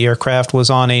 25th, the aircraft was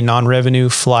on a non-revenue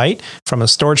flight from a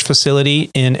storage facility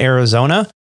in Arizona,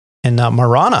 in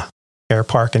Marana, Air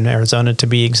Park in Arizona to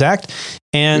be exact.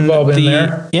 And We've all been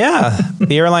there.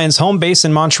 The airline's home base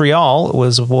in Montreal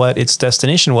was what its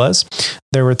destination was.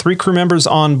 There were 3 crew members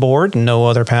on board, no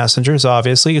other passengers,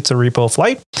 obviously. It's a repo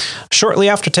flight. Shortly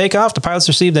after takeoff, the pilots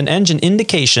received an engine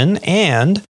indication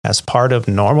and, as part of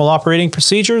normal operating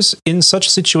procedures, in such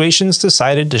situations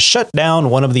decided to shut down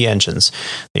one of the engines.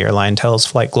 The airline tells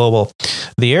Flight Global.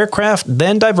 The aircraft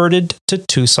then diverted to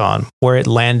Tucson, where it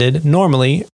landed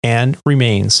normally and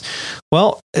remains.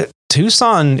 Well,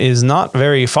 Tucson is not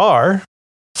very far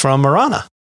from Marana.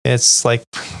 It's like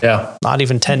not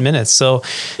even 10 minutes. So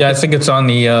I think it's on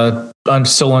the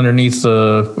still underneath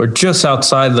or just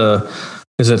outside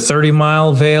is it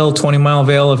 30-mile veil, 20-mile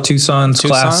veil of Tucson's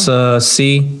Class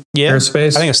C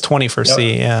airspace? I think it's 20 for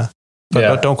C. Yeah.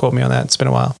 But don't quote me on that. It's been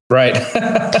a while. Right.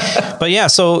 But yeah,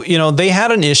 so, they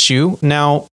had an issue.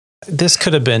 Now, this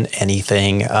could have been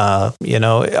anything.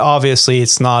 Obviously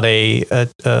it's not a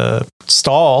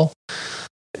stall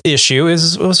issue.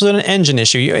 It was an engine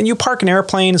issue. And you park an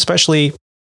airplane, especially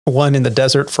one in the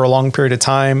desert for a long period of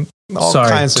time.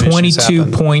 Kinds of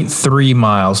 22.3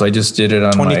 miles. I just did it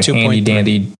on my handy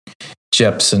dandy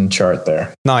Jepson chart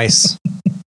there. Nice.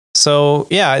 So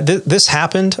this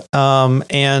happened.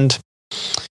 And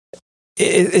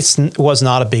it was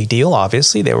not a big deal.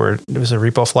 Obviously, it was a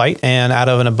repo flight, and out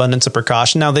of an abundance of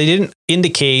precaution. Now, they didn't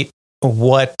indicate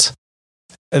what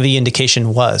the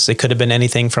indication was. It could have been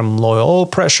anything from low oil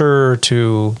pressure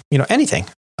to anything.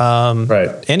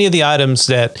 Right. Any of the items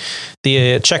that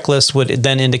the checklist would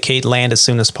then indicate land as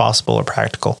soon as possible or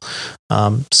practical.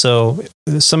 So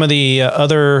some of the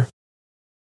other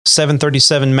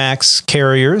 737 MAX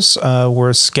carriers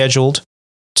were scheduled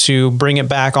to bring it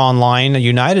back online.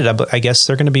 United, I guess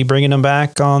they're going to be bringing them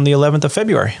back on the 11th of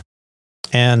February.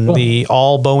 And the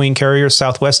all Boeing carrier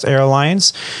Southwest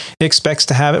Airlines expects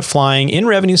to have it flying in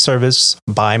revenue service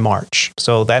by March.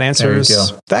 So that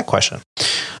answers that question.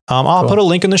 I'll put a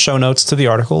link in the show notes to the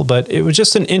article, but it was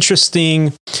just an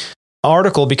interesting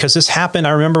article because this happened.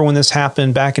 I remember when this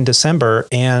happened back in December,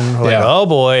 and oh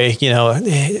boy,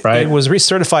 it was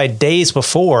recertified days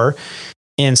before,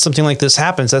 and something like this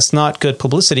happens. That's not good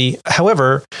publicity.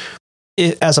 However,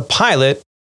 as a pilot,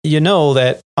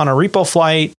 that on a repo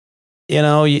flight,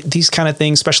 these kind of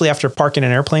things, especially after parking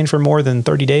an airplane for more than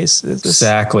 30 days.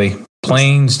 Exactly.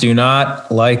 Planes do not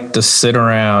like to sit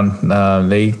around.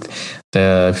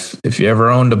 If you ever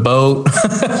owned a boat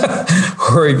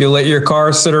or if you let your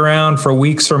car sit around for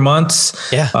weeks or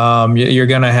months, you're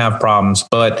going to have problems.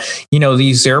 But,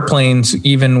 these airplanes,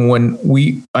 even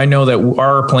when I know that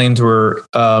our planes were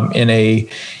in a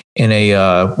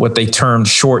what they termed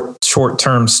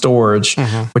short-term storage,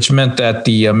 which meant that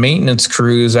the maintenance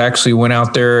crews actually went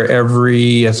out there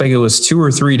every, I think it was 2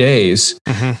 or 3 days,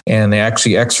 and they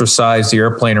actually exercised the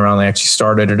airplane around. They actually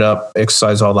started it up,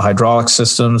 exercised all the hydraulic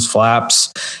systems,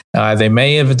 flaps. They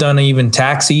may have done even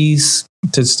taxis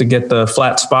just to get the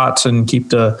flat spots and keep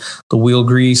the wheel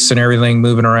grease and everything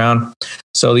moving around.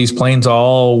 So these planes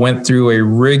all went through a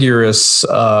rigorous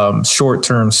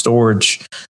short-term storage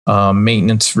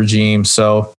maintenance regime.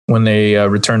 So when they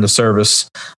return to service,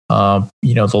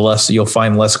 you'll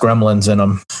find less gremlins in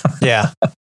them. Yeah.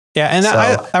 And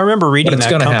so, I remember reading that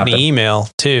company email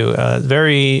too.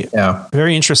 Very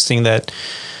interesting that,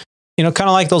 kind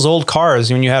of like those old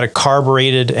cars when you had a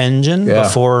carbureted engine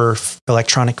before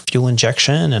electronic fuel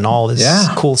injection and all this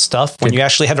cool stuff. When you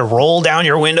actually had to roll down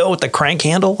your window with the crank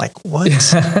handle, like what?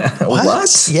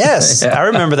 What? Yes, I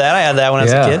remember that. I had that when I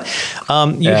was a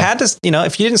kid. You had to,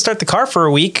 if you didn't start the car for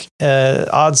a week,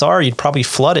 odds are you'd probably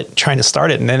flood it trying to start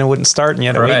it, and then it wouldn't start, and you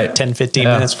had to wait 10, 15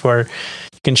 minutes before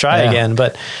you can try again.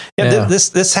 But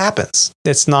this happens.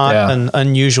 It's not an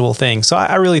unusual thing. So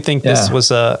I really think this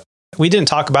was we didn't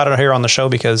talk about it here on the show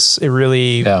because it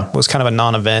really was kind of a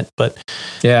non-event, but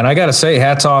and I got to say,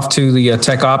 hats off to the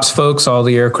tech ops folks, all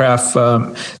the aircraft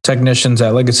technicians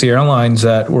at Legacy Airlines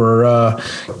that were,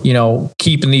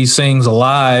 keeping these things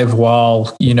alive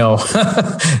while,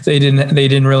 they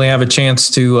didn't really have a chance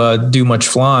to do much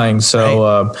flying.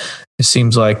 So, it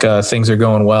seems like things are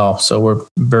going well. So we're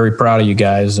very proud of you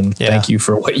guys, and thank you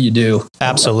for what you do.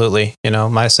 Absolutely.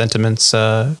 My sentiments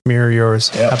mirror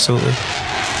yours. Yep. Absolutely.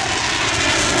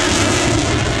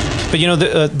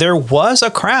 But, there was a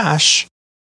crash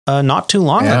not too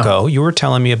long ago. You were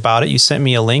telling me about it. You sent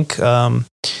me a link, the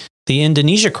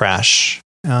Indonesia crash.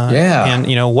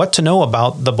 And, what to know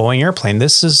about the Boeing airplane.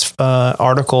 This is an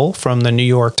article from the New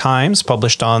York Times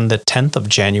published on the 10th of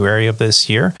January of this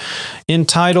year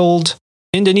entitled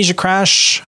Indonesia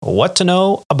Crash what to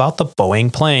know about the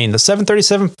Boeing plane. The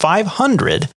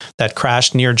 737-500 that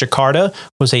crashed near Jakarta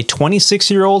was a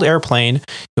 26-year-old airplane.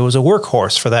 It was a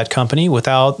workhorse for that company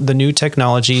without the new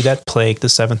technology that plagued the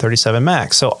 737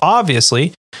 MAX. So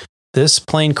obviously, this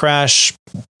plane crash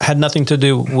had nothing to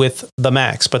do with the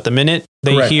MAX. But the minute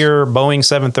they hear Boeing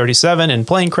 737 and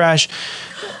plane crash,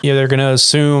 they're going to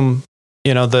assume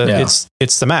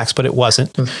it's the MAX, but it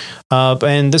wasn't.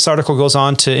 And this article goes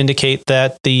on to indicate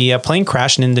that the plane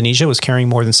crash in Indonesia was carrying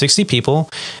more than 60 people.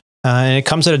 And it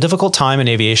comes at a difficult time in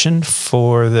aviation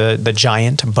for the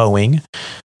giant Boeing,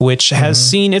 which has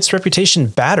seen its reputation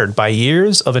battered by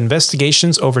years of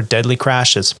investigations over deadly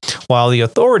crashes. While the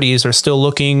authorities are still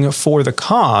looking for the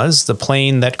cause, the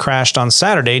plane that crashed on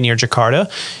Saturday near Jakarta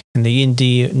in the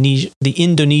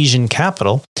Indonesian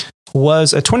capital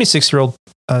was a 26-year-old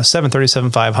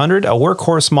 737-500, a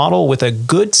workhorse model with a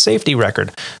good safety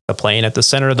record. The plane at the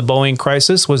center of the Boeing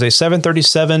crisis was a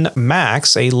 737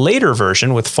 MAX, a later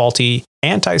version with faulty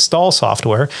anti-stall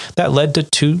software that led to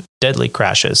 2 deadly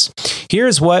crashes.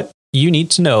 Here's what you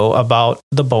need to know about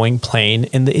the Boeing plane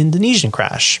in the Indonesian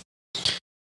crash.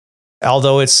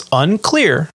 Although it's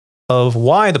unclear of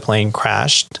why the plane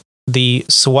crashed, the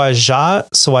Sriwijaya,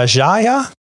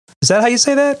 is that how you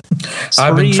say that?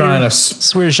 I've been trying to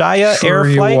Sriwijaya Air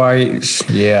Flight.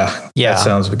 Yeah, that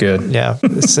sounds good. Yeah,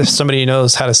 if somebody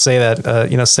knows how to say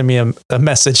that, send me a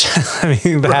message.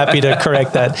 I'm happy to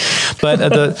correct that. But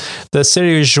the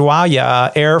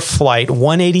Sriwijaya Air Flight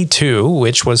 182,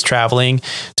 which was traveling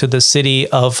to the city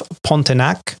of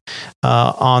Pontianak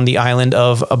on the island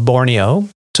of Borneo,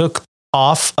 took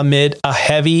off amid a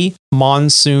heavy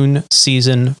monsoon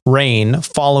season rain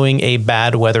following a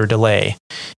bad weather delay.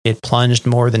 It plunged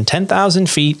more than 10,000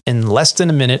 feet in less than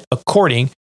a minute,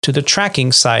 according to the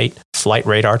tracking site Flight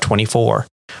Radar 24.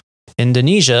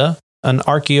 Indonesia, an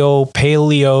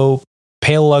archipelago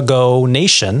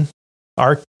nation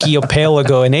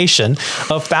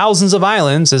of thousands of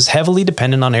islands, is heavily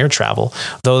dependent on air travel.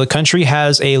 Though the country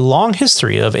has a long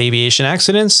history of aviation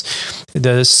accidents,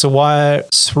 the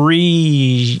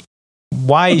Sriwijaya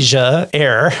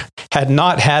Air had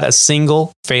not had a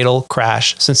single fatal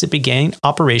crash since it began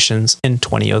operations in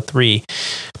 2003.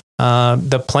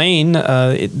 The plane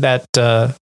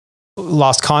that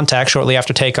lost contact shortly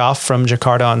after takeoff from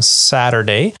Jakarta on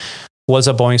Saturday was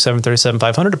a Boeing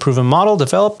 737-500, a proven model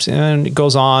developed, and it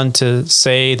goes on to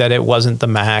say that it wasn't the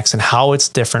MAX and how it's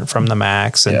different from the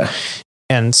MAX.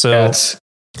 And so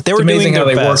they were amazing doing how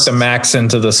they best. worked the MAX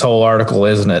into this whole article,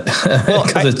 isn't it?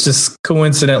 Because it just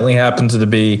coincidentally happened to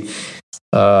be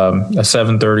a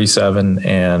 737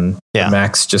 and the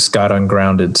MAX just got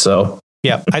ungrounded. So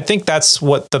I think that's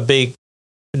what the big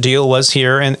deal was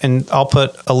here, and I'll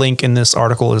put a link in this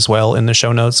article as well in the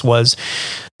show notes, was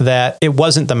that it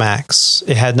wasn't the MAX.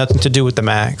 It had nothing to do with the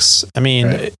MAX. I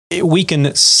mean, we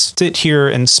can sit here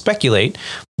and speculate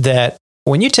that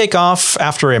when you take off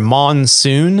after a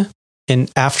monsoon and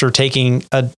after taking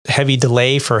a heavy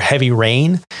delay for heavy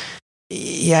rain,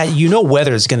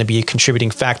 weather is going to be a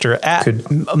contributing factor at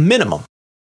a minimum.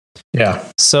 Yeah.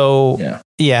 So,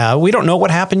 we don't know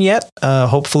what happened yet.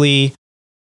 Hopefully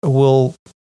we'll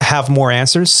have more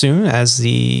answers soon as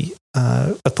the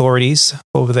authorities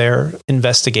over there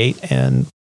investigate and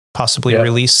possibly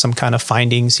release some kind of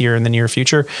findings here in the near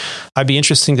future. I'd be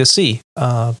interesting to see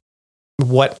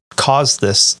what caused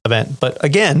this event. But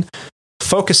again,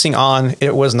 focusing on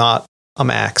it was not a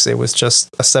MAX. It was just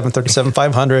a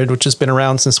 737-500, which has been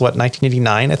around since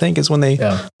 1989, I think, is when they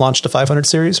launched a 500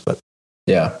 series. But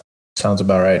sounds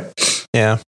about right.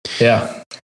 Yeah.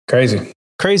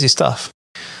 Crazy stuff.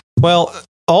 Well,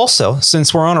 also,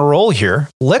 since we're on a roll here,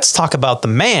 let's talk about the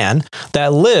man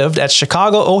that lived at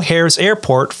Chicago O'Hare's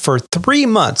airport for 3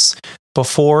 months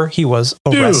before he was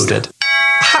arrested.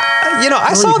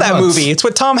 I saw that movie. It's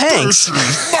with Tom Hanks.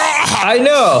 I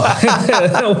know.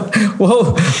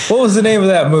 Well, what was the name of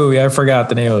that movie? I forgot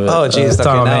the name of it. Oh, geez.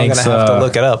 Tom Hanks. I'm going to have to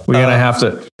look it up. We're going to have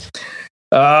to.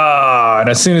 And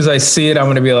as soon as I see it, I'm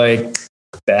going to be like,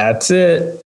 that's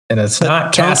it. And it's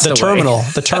not Castaway. The Terminal.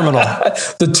 The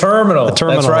Terminal. That's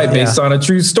right. Based on a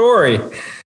true story.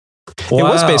 Wow. It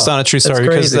was based on a true story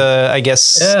because I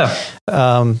guess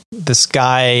this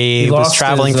guy was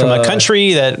traveling from a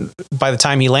country that by the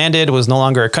time he landed was no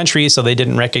longer a country. So they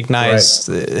didn't recognize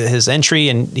his entry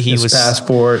and his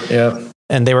passport. Yeah.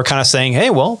 And they were kind of saying,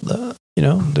 hey, well, the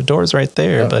door's right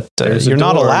there, but you're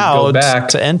not allowed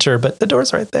to enter, but the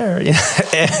door's right there. And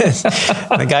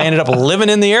the guy ended up living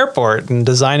in the airport and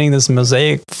designing this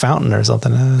mosaic fountain or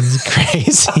something. It's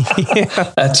crazy.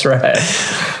 That's right.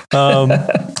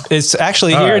 It's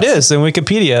actually, here it is in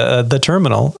Wikipedia, The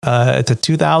Terminal. It's a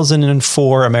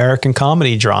 2004 American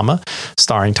comedy drama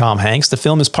starring Tom Hanks. The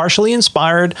film is partially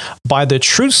inspired by the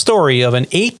true story of an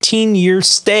 18-year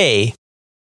stay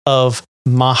of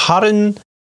Maharan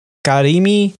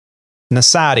Karimi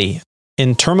Nassari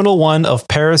in Terminal 1 of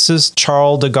Paris's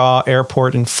Charles de Gaulle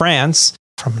Airport in France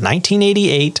from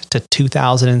 1988 to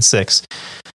 2006.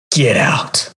 Get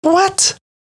out. What?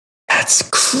 That's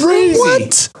crazy.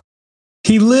 What?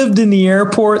 He lived in the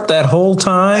airport that whole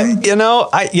time.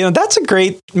 That's a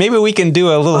great. Maybe we can do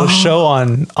a little show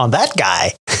on that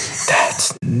guy.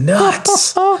 That's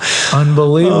nuts.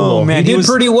 Unbelievable. Oh, man. He did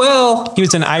pretty well. He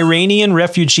was an Iranian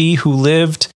refugee who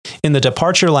lived in the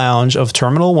departure lounge of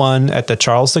Terminal 1 at the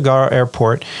Charles de Gaulle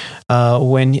Airport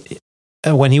when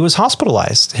he was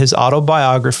hospitalized. His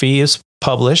autobiography is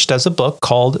published as a book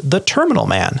called The Terminal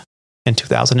Man in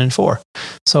 2004.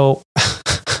 So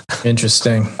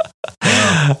interesting.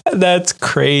 Wow. That's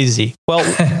crazy. Well,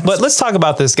 but let's talk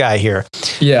about this guy here.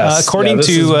 Yes. According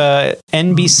to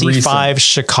NBC5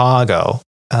 Chicago,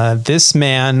 this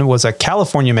man was a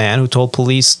California man who told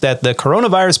police that the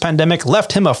coronavirus pandemic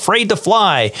left him afraid to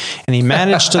fly, and he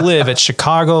managed to live at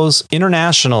Chicago's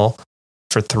International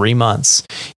for 3 months.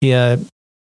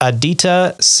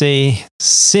 Aditya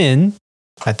Sin,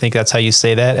 I think that's how you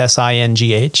say that,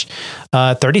 Singh,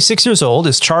 36 years old,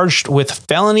 is charged with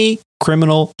felony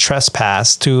criminal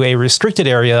trespass to a restricted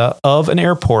area of an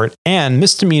airport and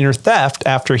misdemeanor theft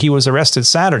after he was arrested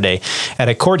Saturday. At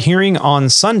a court hearing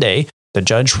on Sunday, the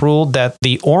judge ruled that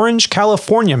the Orange,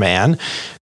 California man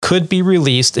could be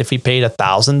released if he paid a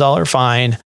 $1,000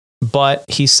 fine, but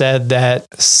he said that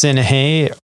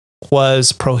Sinha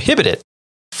was prohibited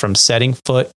from setting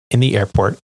foot in the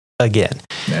airport again.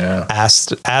 Yeah.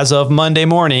 As of Monday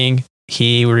morning,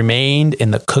 he remained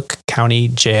in the Cook County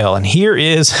Jail. And here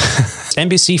is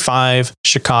NBC5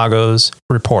 Chicago's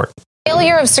report.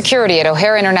 Failure of security at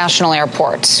O'Hare International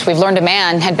Airport. We've learned a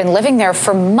man had been living there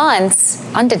for months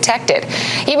undetected.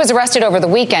 He was arrested over the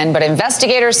weekend, but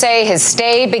investigators say his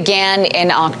stay began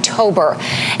in October.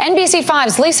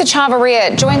 NBC5's Lisa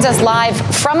Chavarria joins us live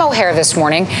from O'Hare this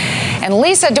morning. And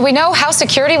Lisa, do we know how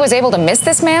security was able to miss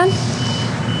this man?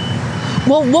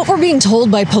 Well, what we're being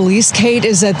told by police, Kate,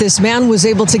 is that this man was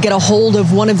able to get a hold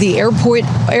of one of the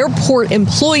airport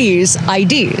employees'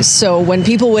 IDs. So when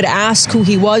people would ask who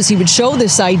he was, he would show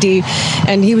this ID,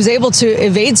 and he was able to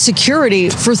evade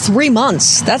security for 3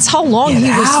 months. That's how long he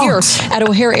was here at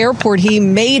O'Hare Airport. He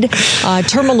made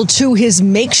Terminal 2 his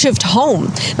makeshift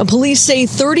home. Now, police say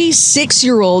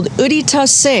 36-year-old Udita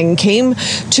Singh came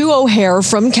to O'Hare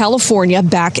from California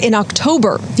back in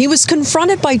October. He was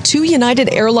confronted by 2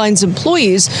 United Airlines employees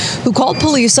who called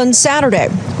police on Saturday.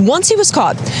 Once he was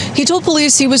caught, he told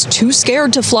police he was too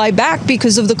scared to fly back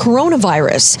because of the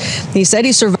coronavirus. He said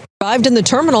he survived in the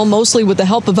terminal mostly with the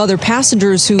help of other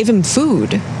passengers who gave him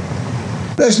food.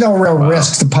 There's no real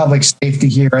risk to public safety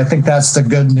here. I think that's the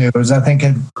good news. I think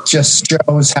it just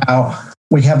shows how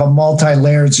we have a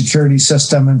multi-layered security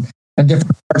system, and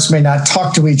different parts may not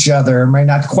talk to each other, may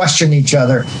not question each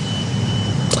other.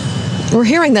 We're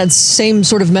hearing that same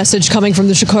sort of message coming from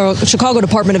the Chicago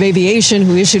Department of Aviation,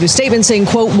 who issued a statement saying,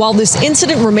 quote, "While this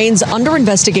incident remains under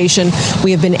investigation,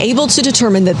 we have been able to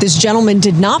determine that this gentleman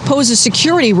did not pose a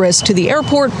security risk to the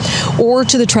airport or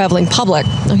to the traveling public."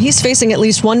 Now, he's facing at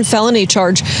least one felony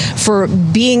charge for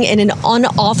being in an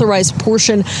unauthorized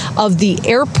portion of the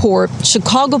airport.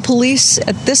 Chicago police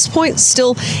at this point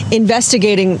still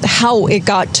investigating how it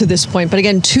got to this point. But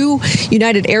again, 2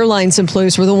 United Airlines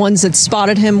employees were the ones that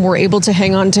spotted him, were able to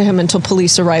hang on to him until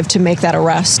police arrived to make that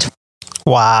arrest.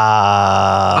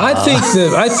 Wow. I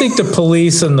think the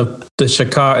police and the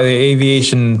Chicago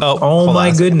aviation. Oh my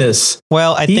goodness.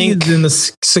 Well, I think in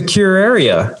the secure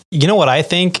area. You know what I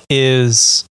think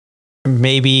is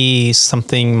maybe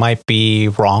something might be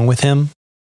wrong with him.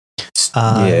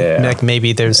 Like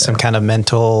maybe there's some kind of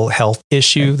mental health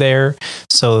issue there,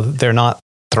 so they're not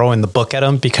throwing the book at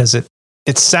him, because it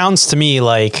sounds to me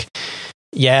like,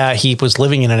 yeah, he was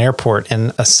living in an airport,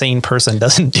 and a sane person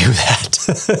doesn't do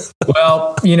that.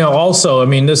 Well, also, I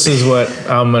mean, this is what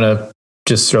I'm going to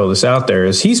just throw this out there,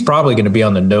 is he's probably going to be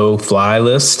on the no-fly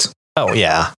list. Oh,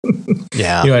 yeah.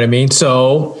 Yeah. You know what I mean?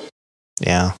 So,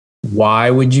 yeah. Why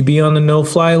would you be on the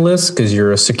no-fly list? Because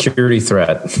you're a security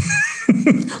threat.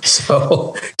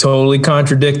 So totally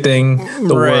contradicting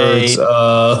the words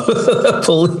of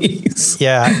police.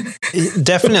 Yeah,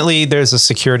 definitely there's a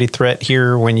security threat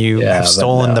here when you have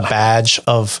stolen the badge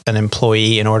of an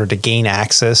employee in order to gain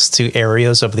access to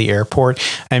areas of the airport.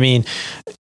 I mean,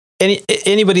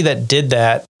 anybody that did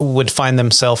that would find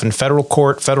themselves in federal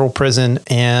court, federal prison,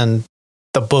 and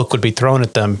the book would be thrown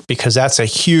at them because that's a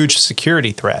huge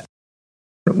security threat.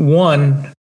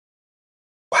 One,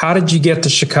 how did you get to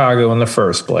Chicago in the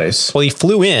first place? Well, he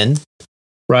flew in,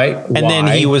 right? And then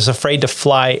he was afraid to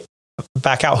fly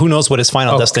back out. Who knows what his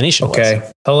final destination was?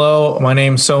 Okay. Hello, my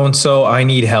name's so-and-so. I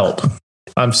need help.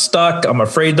 I'm stuck. I'm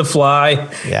afraid to fly.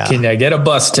 Yeah. Can I get a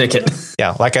bus ticket?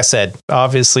 Yeah. Like I said,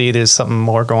 obviously there's something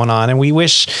more going on, and we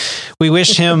wish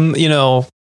him,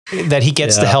 that he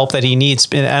gets the help that he needs.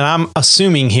 And I'm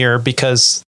assuming here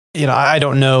because, I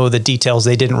don't know the details.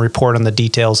 They didn't report on the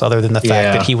details other than the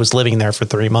fact that he was living there for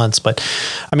 3 months. But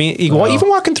I mean, even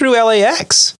walking through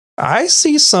LAX, I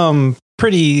see some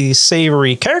pretty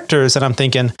savory characters, and I'm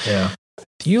thinking,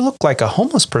 you look like a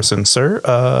homeless person, sir.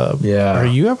 Or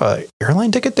you have a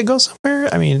airline ticket to go somewhere?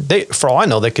 I mean, for all I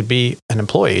know, they could be an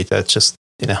employee that's just,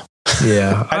 Yeah.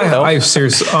 I don't know. I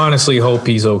seriously, honestly hope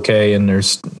he's okay. And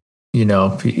there's,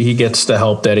 he gets the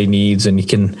help that he needs, and if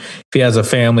he has a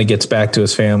family, gets back to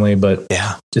his family. But it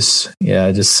just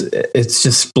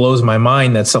blows my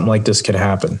mind that something like this could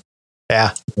happen.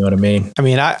 Yeah. You know what I mean? I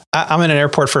mean, I'm in an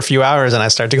airport for a few hours and I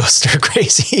start to go stir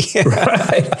crazy.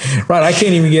 Right. I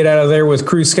can't even get out of there with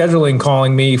crew scheduling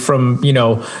calling me from,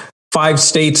 5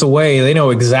 states away. They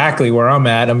know exactly where I'm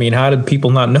at. I mean, how did people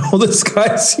not know this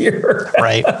guy's here?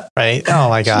 Right. Oh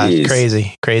my God.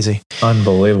 Jeez. Crazy.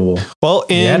 Unbelievable. Well,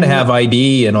 you had to have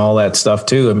ID and all that stuff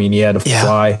too. I mean, you had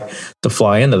to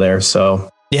fly into there. So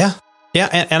yeah.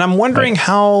 And I'm wondering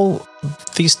how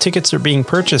these tickets are being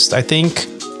purchased. I think,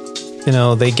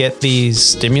 they get these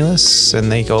stimulus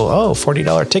and they go,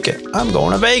 $40 ticket. I'm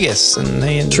going to Vegas. And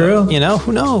they, True.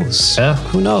 Who knows? Yeah.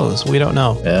 Who knows? We don't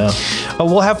know. Yeah.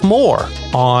 We'll have more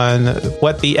on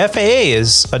what the FAA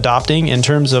is adopting in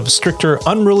terms of stricter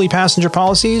unruly passenger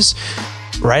policies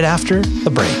right after the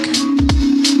break.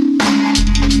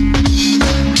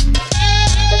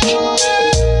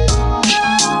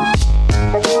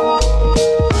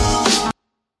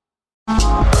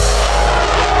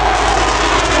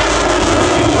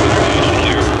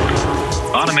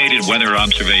 Automated weather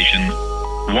observation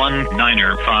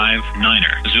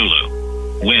 1959er Zulu.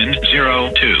 Wind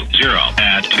 020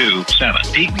 at 27.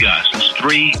 Peak gusts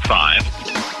 35.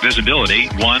 Visibility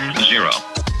 10.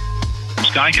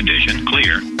 Sky condition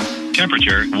clear.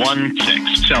 Temperature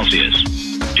 16 Celsius.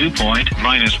 Dew point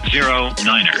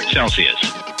 -09 Celsius.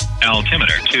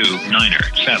 Altimeter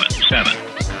 2977.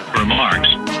 Remarks.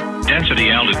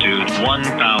 Density altitude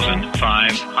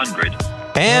 1,500.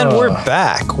 And we're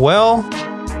back. Well,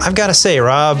 I've got to say,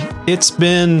 Rob, it's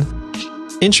been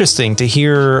interesting to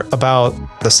hear about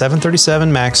the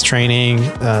 737 MAX training,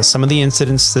 some of the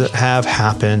incidents that have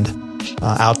happened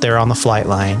out there on the flight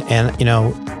line. And,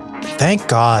 thank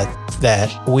God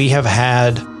that we have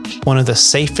had one of the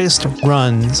safest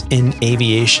runs in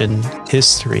aviation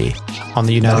history on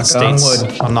the United States,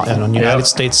 on United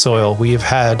States soil. We have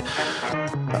had,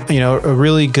 a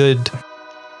really good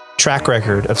track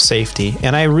record of safety.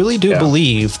 And I really do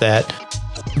believe that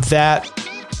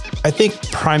I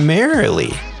think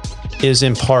primarily is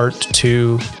in part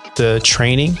to the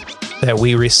training that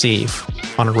we receive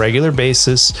on a regular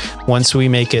basis once we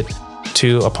make it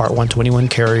to a Part 121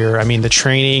 carrier. I mean, the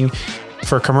training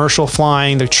for commercial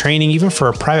flying, the training even for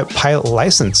a private pilot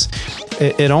license,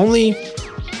 it only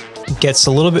gets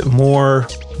a little bit more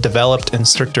developed and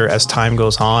stricter as time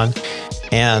goes on.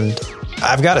 And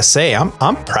I've got to say, I'm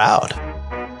proud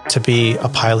to be a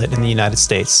pilot in the United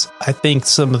States. I think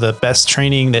some of the best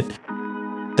training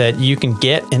that you can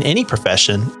get in any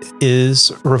profession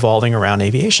is revolving around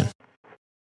aviation.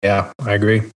 Yeah, I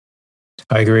agree.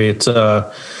 It's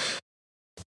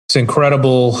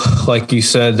incredible, like you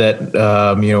said, that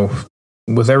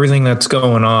with everything that's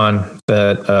going on,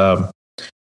 that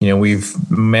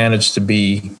we've managed to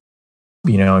be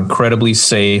incredibly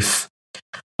safe.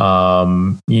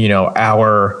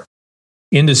 Our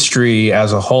industry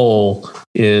as a whole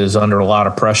is under a lot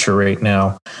of pressure right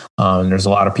now. There's a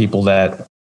lot of people that,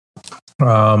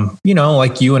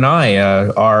 like you and I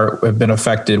have been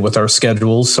affected with our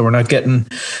schedules. So we're not getting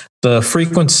the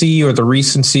frequency or the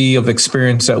recency of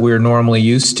experience that we're normally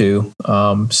used to.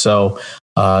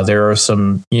 There are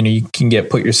some, you can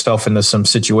put yourself into some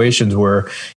situations where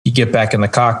you get back in the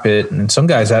cockpit, and some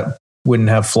guys that wouldn't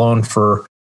have flown for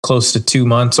close to 2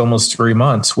 months, almost 3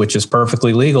 months, which is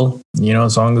perfectly legal,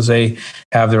 as long as they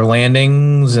have their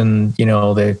landings and,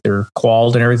 they're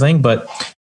qualified and everything. But,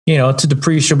 it's a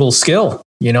depreciable skill,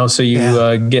 so you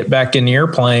get back in the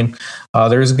airplane.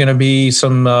 There's going to be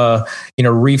some,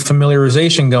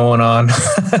 refamiliarization going on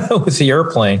with the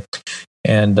airplane.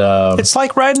 And it's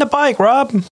like riding a bike,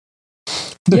 Rob.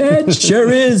 Yeah, it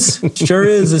sure is.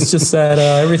 It's just that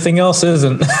everything else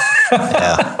isn't.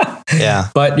 Yeah.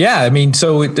 But yeah, I mean,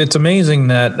 so it's amazing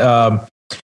that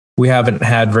we haven't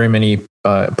had very many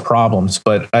problems.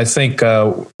 But I think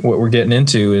what we're getting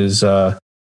into is the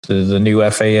new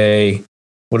FAA.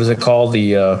 What is it called?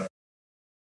 The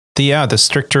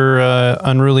stricter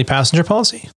unruly passenger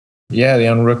policy. Yeah, the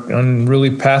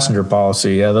unruly passenger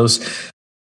policy. Yeah, those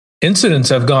incidents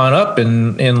have gone up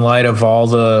in light of all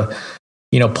the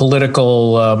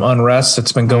political unrest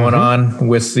that's been going on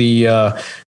with the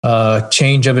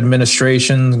change of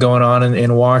administration going on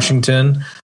in Washington,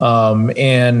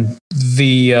 and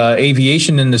the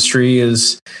aviation industry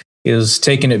is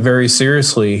taking it very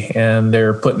seriously, and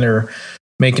they're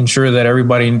making sure that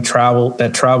everybody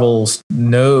that travels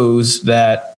knows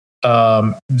that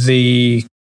the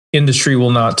industry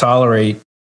will not tolerate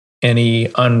any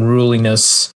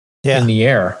unruliness in the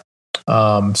air.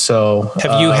 So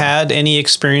have you had any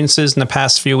experiences in the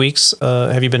past few weeks?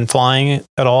 Have you been flying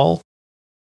at all?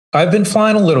 I've been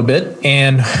flying a little bit,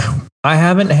 and I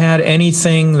haven't had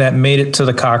anything that made it to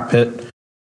the cockpit.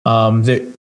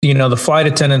 The flight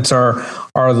attendants are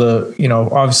the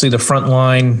obviously the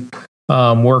frontline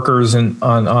workers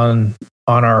on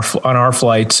our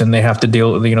flights, and they have to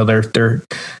deal with they're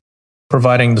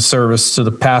providing the service to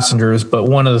the passengers. But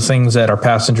one of the things that our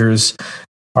passengers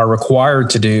are required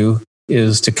to do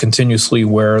is to continuously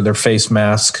wear their face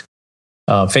mask,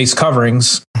 face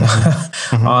coverings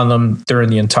on them during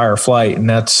the entire flight. And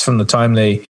that's from the time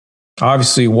they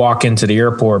obviously walk into the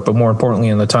airport, but more importantly,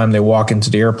 in the time they walk into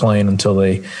the airplane until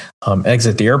they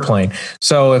exit the airplane.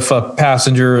 So if a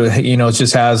passenger,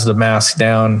 just has the mask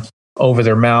down over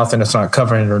their mouth and it's not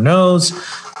covering their nose,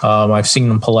 I've seen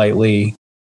them politely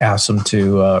ask them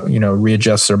to,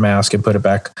 readjust their mask and put it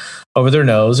back over their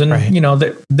nose. And,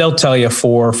 they'll tell you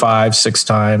 4, 5, 6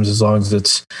 times, as long as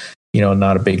it's,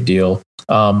 not a big deal.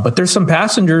 But there's some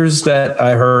passengers that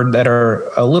I heard that are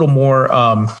a little more,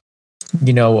 I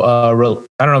don't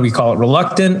know if you call it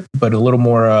reluctant, but a little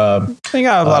more. They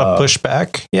got a lot of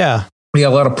pushback. Yeah. Yeah, a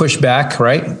lot of pushback,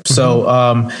 right? So,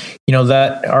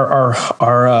 that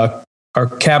our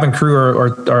cabin crew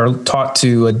are taught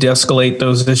to de-escalate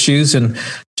those issues and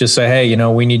just say, hey,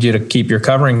 we need you to keep your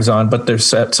coverings on. But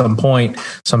there's at some point,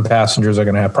 some passengers are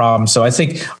going to have problems. So I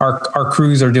think our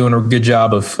crews are doing a good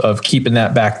job of keeping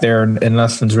that back there, and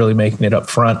nothing's really making it up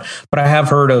front. But I have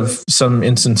heard of some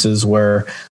instances where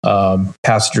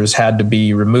passengers had to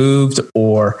be removed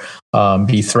or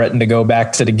be threatened to go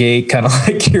back to the gate, kind of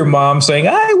like your mom saying,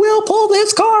 I will pull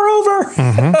this car over.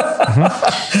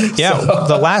 Yeah. So,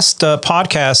 the last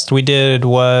podcast we did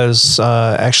was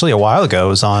actually a while ago. It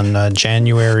was on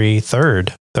January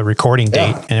 3rd, the recording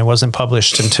date, and it wasn't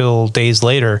published until days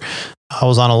later. I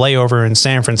was on a layover in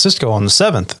San Francisco on the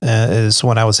 7th is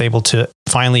when I was able to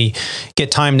finally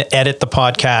get time to edit the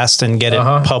podcast and get it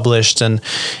published. And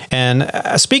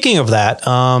speaking of that,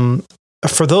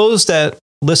 for those that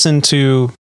listened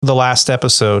to the last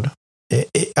episode,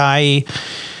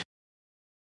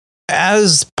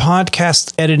 as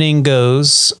podcast editing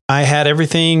goes, I had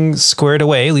everything squared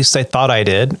away. At least I thought I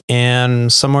did.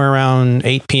 And somewhere around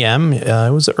 8 p.m.,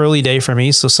 it was an early day for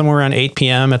me. So somewhere around 8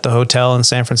 p.m. at the hotel in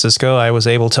San Francisco, I was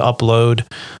able to upload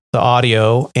the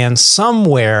audio. And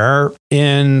somewhere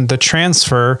in the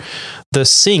transfer, the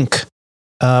sync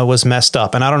was messed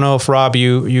up. And I don't know if Rob,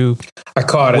 you I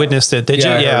caught witnessed it. Did you?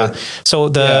 Yeah. So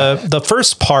the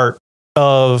first part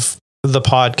of the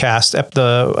podcast,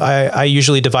 I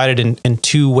usually divide it in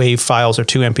 2 WAV files or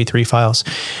 2 MP3 files.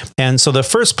 And so the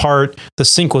first part, the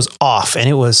sync was off, and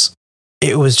it was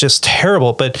just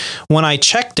terrible. But when I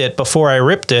checked it before I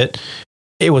ripped it,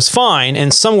 it was fine.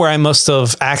 And somewhere I must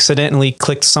have accidentally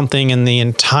clicked something and the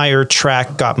entire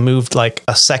track got moved like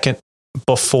a second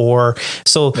before.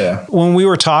 So when we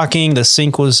were talking, the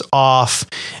sync was off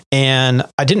and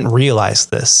I didn't realize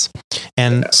this.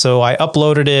 And so I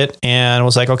uploaded it and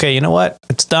was like, okay, you know what?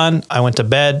 It's done. I went to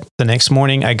bed. The next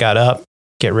morning I got up,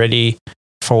 get ready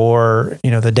for,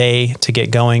 the day to get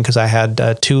going, because I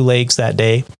had 2 legs that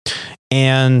day.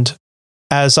 And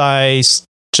as I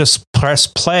just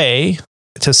pressed play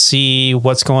to see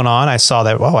what's going on, I saw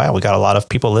that, oh, wow, we got a lot of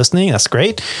people listening. That's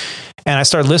great. And I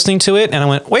started listening to it and I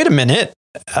went, wait a minute.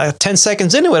 10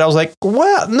 seconds into it, I was like,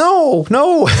 what? No,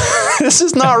 this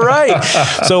is not right.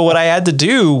 So what I had to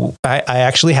do, I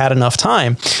actually had enough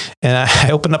time, and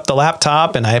I opened up the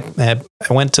laptop and I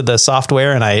went to the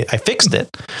software and I fixed it,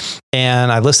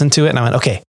 and I listened to it and I went,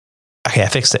 okay, I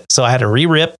fixed it. So I had to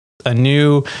re-rip a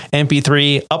new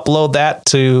MP3, upload that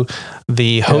to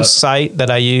the host site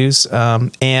that I use.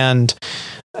 And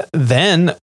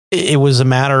then it was a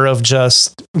matter of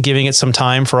just giving it some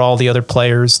time for all the other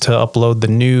players to upload the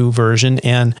new version.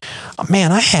 And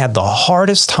man, I had the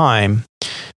hardest time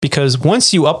because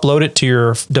once you upload it to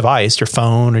your device, your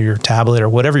phone or your tablet or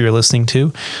whatever you're listening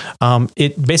to,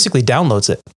 it basically downloads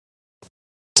it.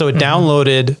 So it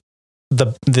downloaded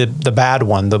the bad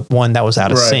one, the one that was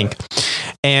out of sync.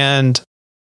 And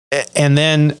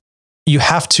then you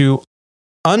have to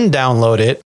undownload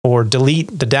it or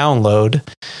delete the download.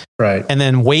 Right. And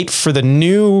then wait for the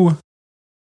new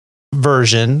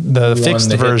version, the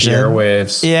fixed version.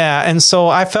 Airwaves. Yeah. And so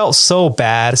I felt so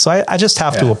bad. So I just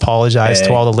have to apologize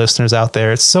to all the listeners out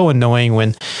there. It's so annoying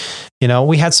when,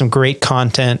 we had some great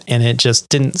content and it just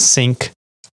didn't sync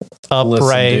up. Listen,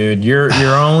 right. Dude, you're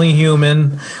only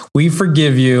human. We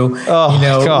forgive you. Oh,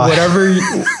 God.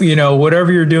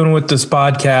 whatever you're doing with this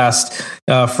podcast,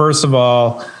 first of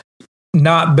all,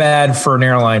 not bad for an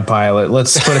airline pilot.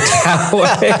 Let's put it that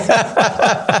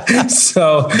way.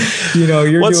 So,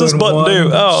 you're What's doing this button one do?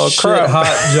 Oh, crap.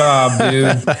 hot job,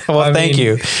 dude. Well, thank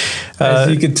you. As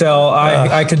you can tell,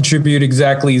 I contribute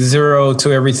exactly 0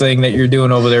 to everything that you're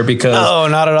doing over there because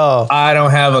not at all. I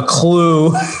don't have a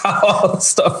clue how all this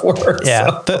stuff works.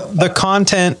 Yeah. So. The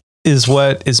content is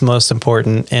what is most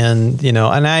important. And, and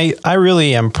I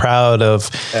really am proud of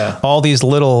all these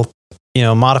little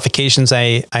modifications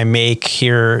I make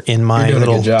here in my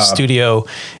little studio,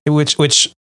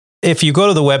 which if you go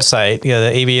to the website, the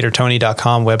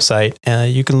aviatortony.com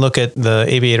website, you can look at the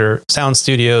Aviator Sound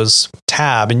Studios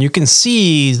tab and you can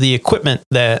see the equipment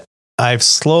that I've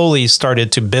slowly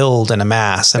started to build and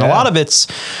amass. And a lot of it's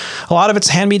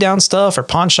hand-me-down stuff or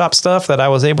pawn shop stuff that I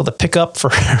was able to pick up for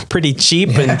pretty cheap.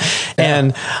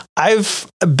 And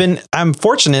I'm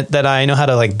fortunate that I know how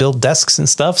to build desks and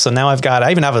stuff. So now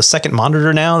I even have a second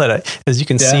monitor now that as you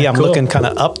can see, I'm looking kind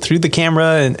of up through the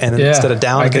camera and instead of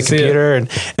down at the computer.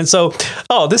 And so,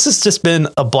 this has just been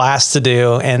a blast to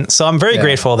do. And so I'm very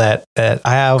grateful that I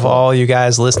have all you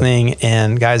guys listening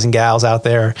and guys and gals out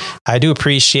there. I do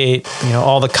appreciate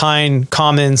all the kind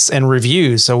comments and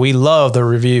reviews. So we love the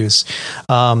reviews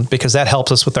because that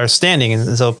helps us with our standing.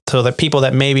 And so that people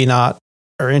that maybe not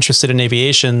are interested in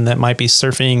aviation that might be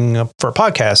surfing for a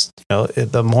podcast,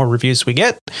 the more reviews we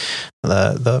get,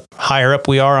 the higher up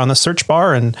we are on the search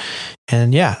bar. And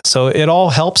so it all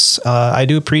helps. I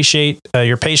do appreciate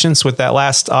your patience with that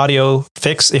last audio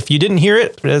fix. If you didn't hear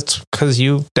it, it's because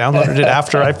you downloaded it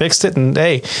after I fixed it. And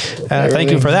thank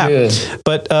you for that. Good.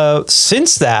 But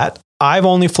since that, I've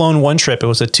only flown one trip. It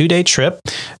was a 2-day trip.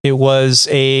 It was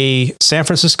a San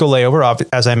Francisco layover,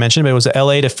 as I mentioned, but it was a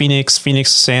LA to Phoenix,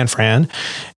 Phoenix to San Fran.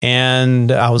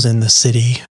 And I was in the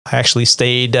city. I actually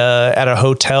stayed at a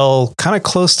hotel kind of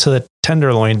close to the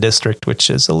Tenderloin district, which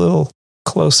is a little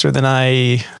closer than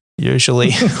I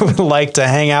usually would like to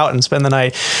hang out and spend the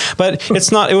night. But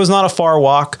it was not a far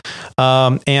walk.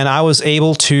 And I was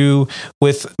able to,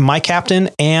 with my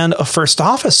captain and a first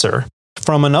officer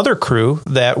from another crew,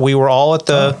 that we were all at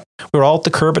the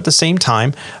curb at the same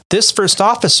time. This first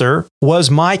officer was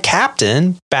my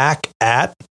captain back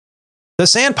at the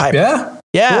Sandpiper.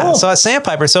 Yeah. Cool. So at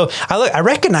Sandpiper. So I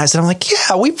recognized it. I'm like,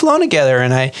 yeah, we've flown together.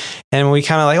 And we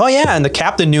kind of like, oh yeah. And the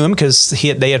captain knew him because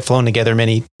they had flown together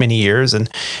many, many years. And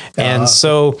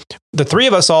so the three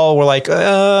of us all were like,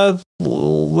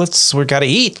 we got to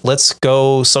eat. Let's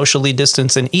go socially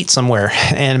distance and eat somewhere.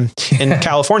 And in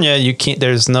California,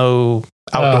 there's no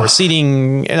outdoor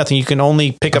seating, nothing. You can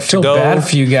only pick up to go. I feel bad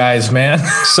for you guys, man.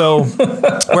 So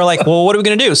we're like, well, what are we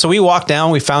going to do? So we walked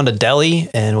down, we found a deli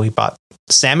and we bought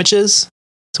sandwiches.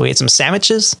 So we ate some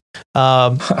sandwiches,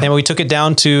 and we took it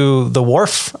down to the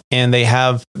wharf, and they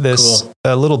have this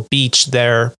little beach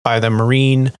there by the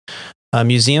Marine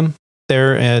Museum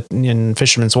there in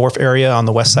Fisherman's Wharf area, on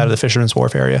the west side of the Fisherman's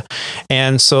Wharf area.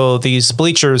 And so these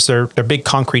bleachers, they're big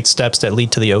concrete steps that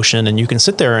lead to the ocean, and you can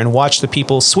sit there and watch the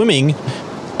people swimming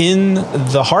in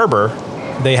the harbor.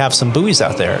 They have some buoys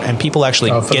out there, and people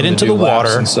actually get into the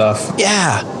water and stuff.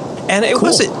 Yeah. And it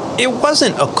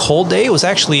wasn't a cold day. It was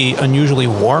actually unusually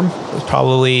warm. It was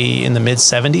probably in the mid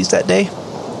 70s that day.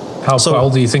 How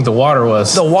cold do you think the water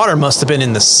was? The water must have been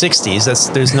in the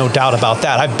 60s. There's no doubt about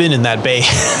that. I've been in that bay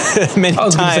many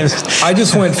times. I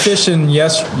just went fishing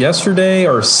yesterday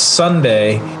or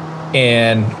Sunday,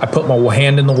 and I put my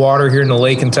hand in the water here in the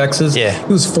lake in Texas. Yeah. It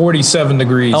was 47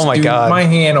 degrees. Oh my God. My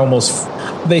hand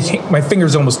my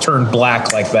fingers almost turned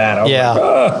black like that. Yeah.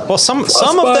 Well, some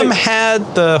of them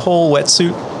had the whole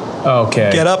wetsuit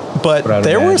get up, but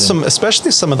there were some, especially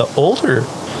some of the older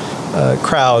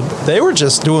crowd, they were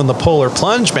just doing the polar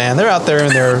plunge, man. They're out there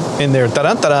in their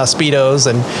da-da-da-da speedos,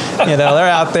 and they're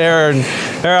out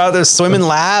there swimming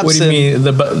laps. What do you mean,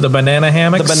 the banana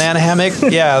hammocks? The banana hammock,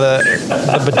 yeah,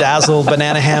 the bedazzled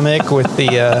banana hammock with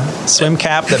the swim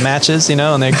cap that matches,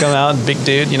 and they come out, big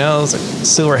dude,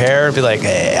 silver hair, be like,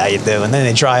 hey, how you doing? And then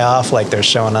they dry off like they're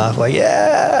showing off, like,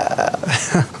 yeah.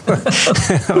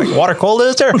 Like, water cold,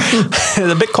 is there? Is it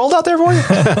a bit cold out there for you?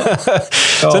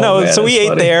 So we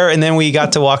ate there, and then we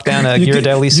got to walk down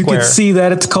Ghirardelli Square. You could see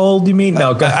that it's cold, you mean?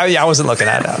 No, I wasn't looking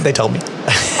at it. They told me.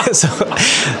 So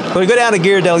we go down to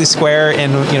Ghirardelli Square,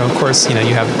 and of course, you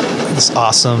have this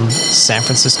awesome San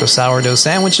Francisco sourdough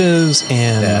sandwiches,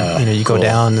 and you go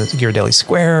down to Ghirardelli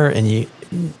Square, and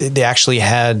they actually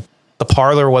had, the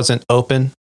parlor wasn't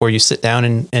open where you sit down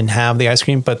and have the ice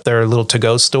cream, but their little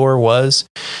to-go store was,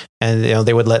 and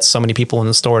they would let so many people in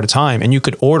the store at a time, and you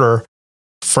could order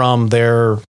from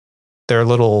their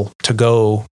little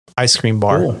to-go ice cream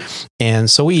bar. Cool. And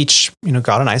so we each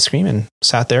got an ice cream and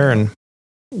sat there and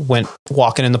went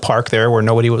walking in the park there where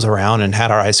nobody was around and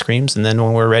had our ice creams, and then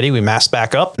when we were ready, we masked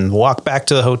back up and walked back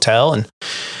to the hotel. And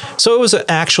so it was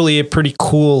actually a pretty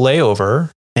cool layover,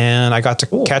 and I got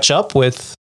to catch up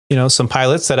with some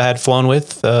pilots that I had flown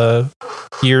with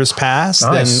years past.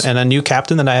 Nice. and a new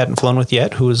captain that I hadn't flown with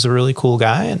yet, who was a really cool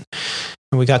guy. And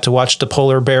we got to watch the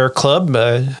Polar Bear Club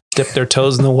dip their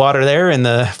toes in the water there in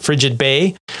the frigid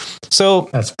bay. So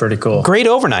that's pretty cool. Great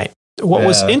overnight. What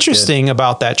was interesting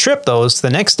about that trip, though, is the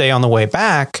next day on the way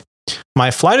back,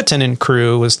 my flight attendant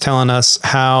crew was telling us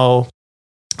how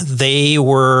they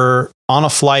were on a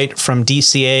flight from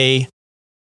DCA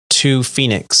to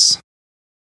Phoenix,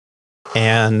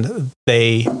 and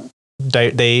they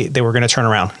were going to turn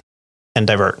around and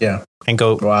divert and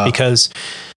go because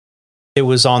it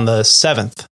was on the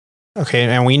 7th. Okay.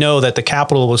 And we know that the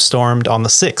Capitol was stormed on the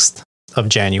 6th of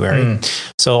January.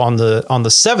 So on the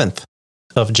 7th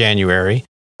of January,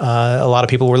 a lot of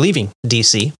people were leaving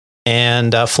DC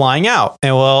and flying out.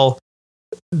 And well,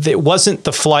 it wasn't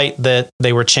the flight that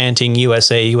they were chanting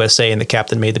USA, USA, and the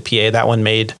captain made the PA. That one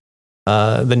made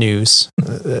the news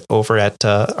over at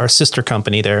our sister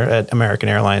company there at American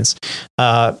Airlines.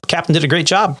 Captain did a great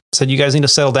job. Said, you guys need to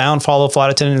settle down, follow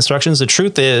flight attendant instructions. The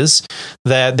truth is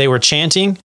that they were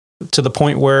chanting to the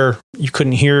point where you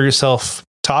couldn't hear yourself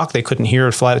talk. They couldn't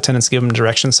hear flight attendants give them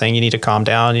directions saying, you need to calm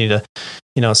down, you need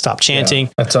to stop chanting.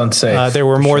 Yeah, that's unsafe. There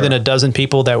were more than a dozen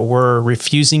people that were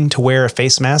refusing to wear a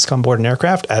face mask on board an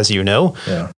aircraft. As you know,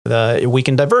 we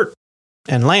can divert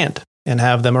and land and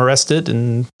have them arrested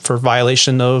and for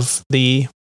violation of the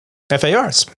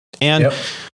FARs. And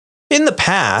in the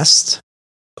past,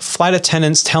 flight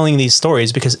attendants telling these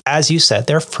stories, because as you said,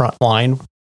 they're frontline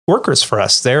workers for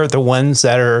us. They're the ones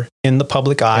that are in the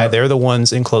public eye. They're the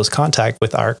ones in close contact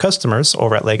with our customers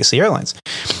over at Legacy Airlines.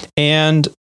 And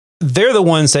they're the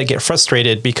ones that get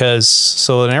frustrated because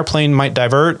an airplane might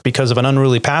divert because of an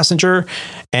unruly passenger,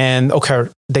 and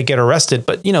they get arrested,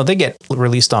 but they get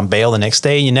released on bail the next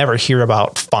day. You never hear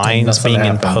about fines being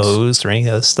imposed or any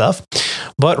of this stuff.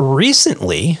 But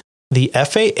recently, the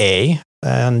FAA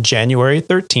on January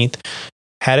 13th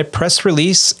had a press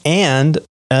release and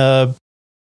a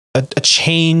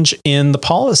change in the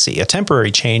policy, a temporary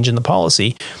change in the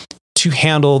policy to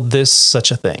handle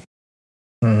such a thing.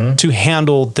 To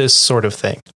handle this sort of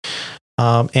thing.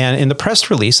 And in the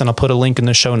press release, and I'll put a link in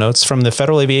the show notes, from the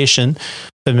Federal Aviation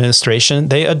Administration,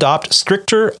 they adopt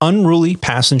stricter unruly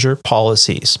passenger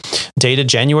policies. Dated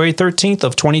January 13th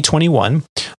of 2021,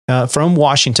 from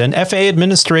Washington, FAA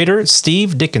Administrator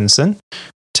Steve Dickinson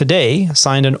today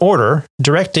signed an order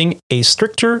directing a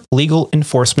stricter legal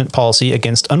enforcement policy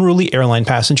against unruly airline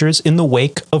passengers in the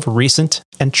wake of recent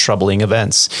and troubling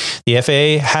events. The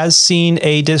FAA has seen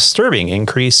a disturbing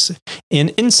increase in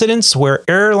incidents where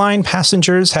airline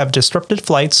passengers have disrupted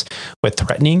flights with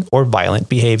threatening or violent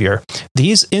behavior.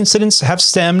 These incidents have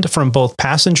stemmed from both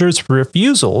passengers'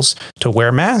 refusals to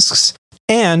wear masks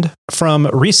and from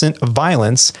recent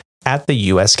violence at the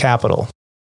U.S. Capitol.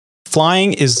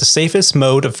 Flying is the safest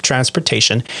mode of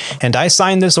transportation, and I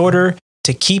signed this order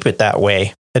to keep it that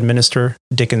way, Administrator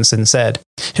Dickinson said.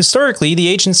 Historically, the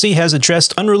agency has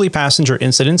addressed unruly passenger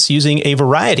incidents using a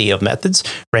variety of methods,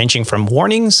 ranging from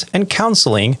warnings and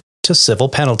counseling to civil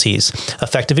penalties.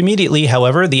 Effective immediately,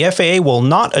 however, the FAA will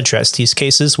not address these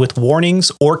cases with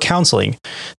warnings or counseling.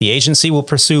 The agency will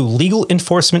pursue legal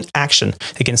enforcement action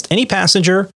against any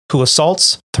passenger who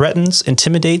assaults, threatens,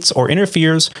 intimidates, or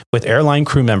interferes with airline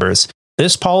crew members.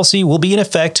 This policy will be in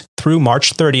effect through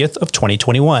March 30th of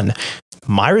 2021.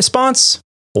 My response?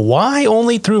 Why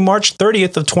only through March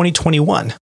 30th of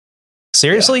 2021?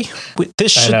 Seriously?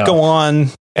 This should go on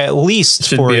at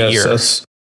least for a year. This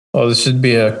should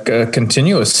be a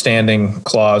continuous standing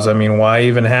clause. I mean, why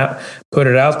even put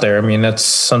it out there? I mean, that's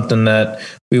something that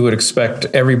we would expect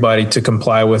everybody to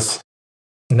comply with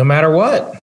no matter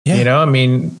what. Yeah. You know, I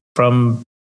mean, from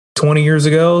 20 years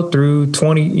ago through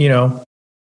through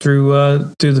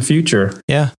the future.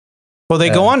 Yeah. Well, they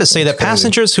go on to say that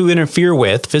passengers who interfere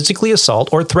with, physically assault,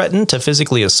 or threaten to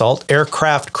physically assault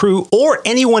aircraft crew or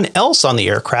anyone else on the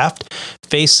aircraft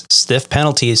face stiff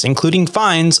penalties, including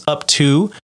fines up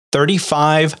to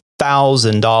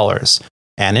 $35,000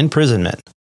 and imprisonment.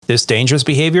 This dangerous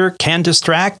behavior can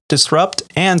distract, disrupt,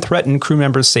 and threaten crew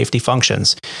members' safety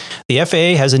functions. The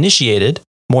FAA has initiated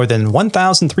more than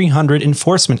 1,300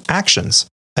 enforcement actions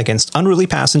against unruly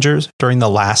passengers during the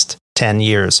last 10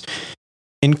 years,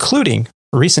 including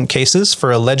recent cases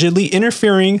for allegedly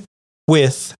interfering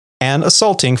with and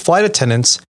assaulting flight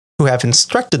attendants who have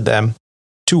instructed them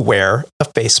to wear a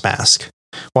face mask.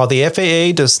 While the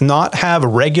FAA does not have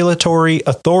regulatory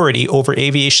authority over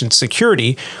aviation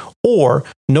security or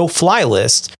no-fly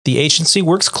list, the agency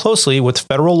works closely with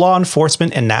federal law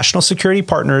enforcement and national security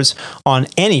partners on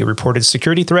any reported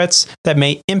security threats that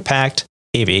may impact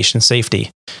aviation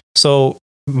safety. So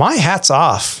my hat's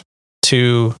off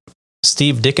to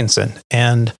Steve Dickinson.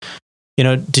 And, you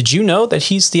know, did you know that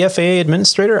he's the FAA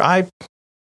administrator? I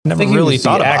never really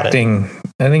thought about it.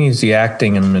 I think he's the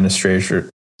acting administrator.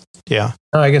 Yeah.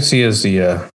 I guess he is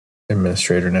the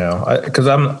administrator now.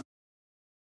 I'm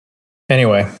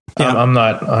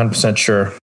not 100%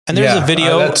 sure. And there's a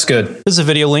video. That's good. There's a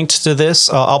video linked to this.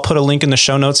 I'll put a link in the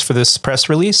show notes for this press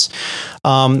release.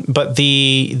 But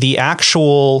the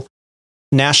actual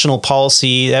national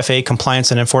policy, FAA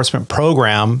compliance and enforcement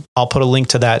program, I'll put a link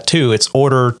to that too. It's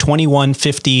Order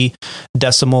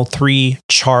 2150.3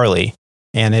 Charlie.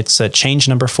 And it's a change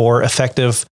number 4,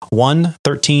 effective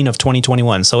 1/13 of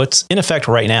 2021. So it's in effect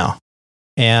right now.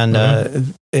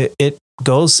 And it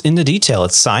goes into detail.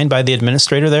 It's signed by the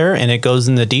administrator there, and it goes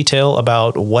into detail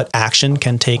about what action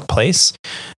can take place.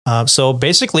 So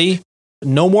basically,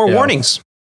 no more warnings.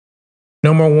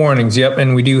 No more warnings. Yep.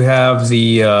 And we do have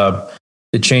the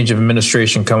change of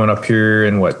administration coming up here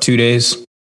in 2 days.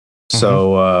 Mm-hmm.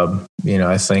 So,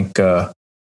 I think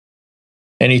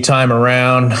anytime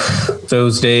around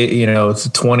those days, it's the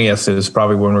 20th is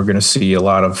probably when we're going to see a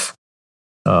lot of,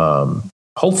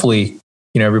 hopefully,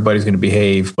 everybody's going to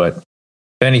behave, but if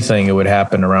anything, it would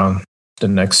happen around the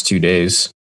next 2 days.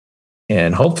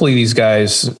 And hopefully these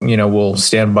guys, will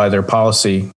stand by their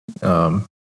policy.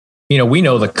 We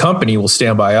know the company will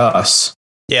stand by us.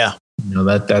 Yeah.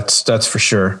 That's for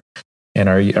sure. And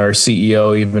our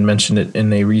CEO even mentioned it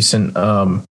in a recent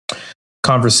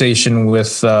conversation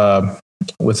with the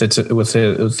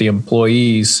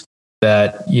employees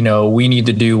that, we need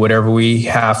to do whatever we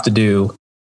have to do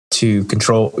to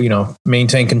control,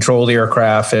 maintain control of the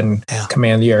aircraft and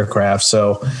command the aircraft.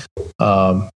 So,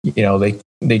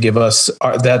 they give us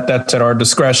that's at our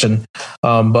discretion.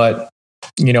 But,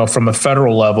 from a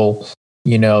federal level,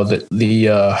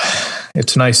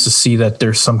 it's nice to see that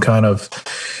there's some kind of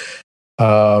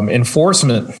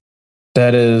enforcement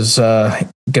that is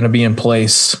going to be in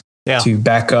place to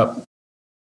back up,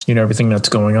 everything that's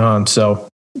going on. So,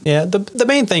 yeah, the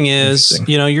main thing is,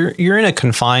 you're in a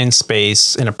confined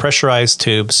space in a pressurized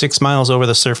tube, 6 miles over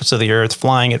the surface of the earth,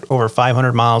 flying at over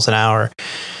 500 miles an hour.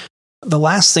 The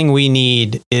last thing we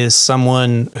need is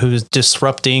someone who's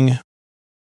disrupting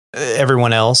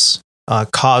everyone else,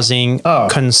 causing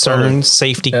concerns,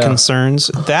 safety concerns.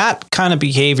 That kind of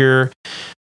behavior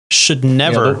should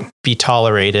never be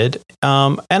tolerated.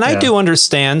 And I do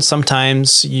understand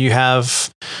sometimes you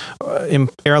have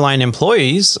airline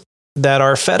employees that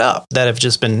are fed up, that have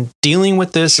just been dealing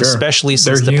with this, especially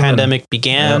since the pandemic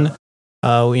began,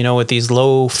 with these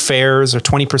low fares or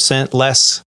 20%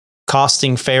 less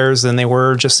costing fares than they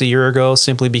were just a year ago,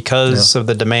 simply because of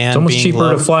the demand. It's almost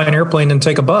cheaper to fly an airplane than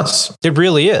take a bus. It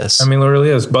really is. I mean, it really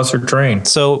is, bus or train.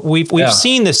 So we've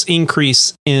seen this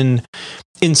increase in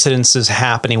incidences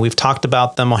happening. We've talked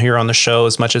about them here on the show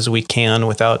as much as we can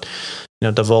without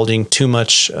divulging too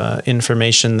much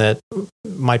information that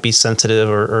might be sensitive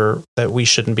or that we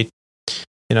shouldn't be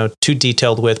too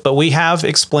detailed with. But we have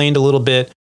explained a little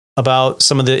bit about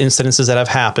some of the incidences that have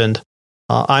happened.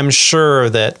 I'm sure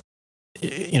that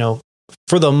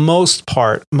for the most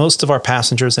part, most of our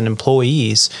passengers and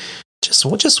employees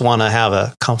just want to have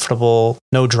a comfortable,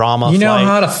 no drama flight. You know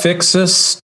how to fix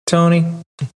this, Tony?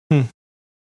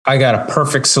 I got a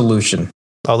perfect solution.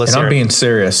 I'm being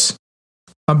serious.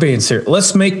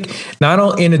 Let's make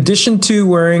in addition to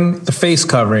wearing the face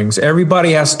coverings,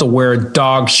 everybody has to wear a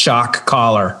dog shock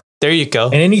collar. There you go.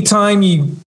 And anytime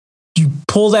you you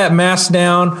pull that mask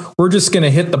down. We're just going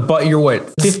to hit the button. You're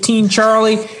what, 15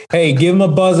 Charlie? Hey, give him a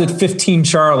buzz at 15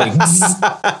 Charlie.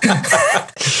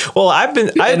 Well, I've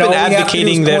been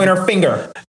advocating that. Point our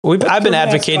finger. I've been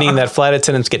advocating that flight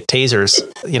attendants get tasers,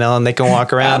 and they can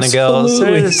walk around and go,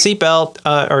 seatbelt,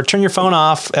 or turn your phone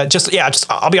off. I'll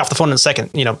be off the phone in a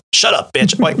second. Shut up,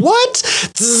 bitch. I'm like, what?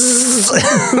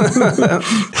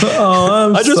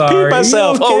 I just peed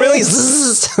myself. Okay? Oh, really?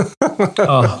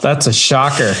 Oh, that's a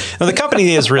shocker. Now, the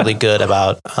company is really good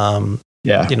about,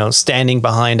 standing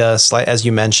behind us. Like, as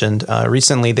you mentioned,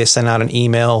 recently they sent out an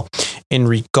email in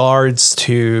regards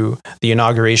to the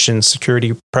inauguration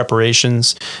security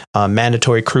preparations,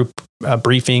 mandatory crew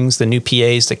briefings, the new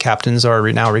PAs that captains are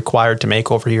now required to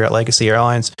make over here at Legacy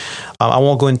Airlines. I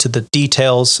won't go into the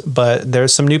details, but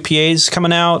there's some new PAs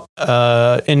coming out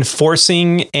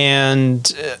enforcing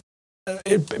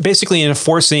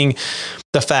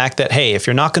the fact that, hey, if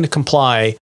you're not going to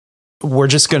comply, we're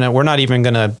not even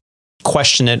going to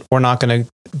question it. We're not going to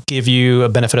give you a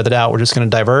benefit of the doubt. We're just going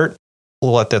to divert.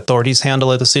 We'll let the authorities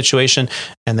handle the situation,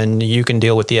 and then you can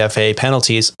deal with the FAA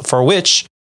penalties, for which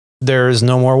there is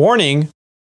no more warning.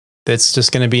 It's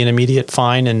just going to be an immediate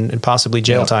fine and possibly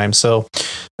jail time. So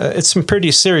it's some pretty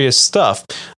serious stuff.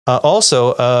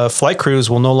 Also, flight crews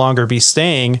will no longer be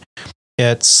staying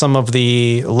at some of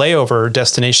the layover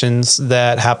destinations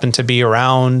that happen to be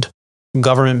around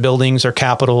government buildings or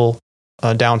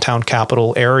downtown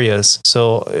capital areas.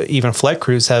 So even flight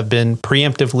crews have been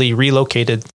preemptively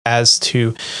relocated as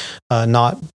to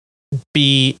not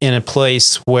be in a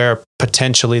place where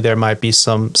potentially there might be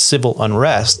some civil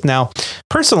unrest. Now,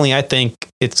 personally, I think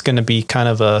it's going to be kind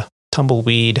of a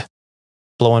tumbleweed,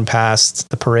 blowing past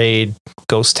the parade,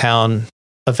 ghost town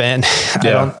event. I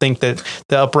don't think that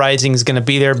the uprising is going to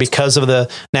be there because of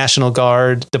the National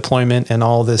Guard deployment and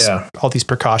all these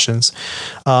precautions.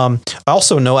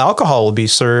 Also, no alcohol will be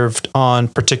served on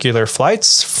particular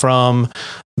flights from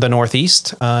the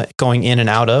Northeast, going in and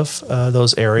out of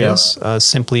those areas,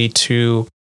 simply to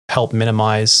help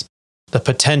minimize the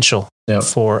potential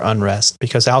for unrest,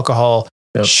 because alcohol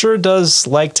sure does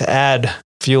like to add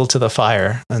fuel to the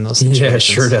fire in those situations. Yeah, it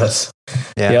sure does.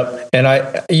 Yeah. Yep.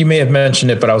 And you may have mentioned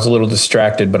it, but I was a little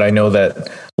distracted, but I know that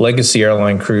Legacy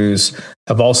airline crews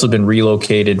have also been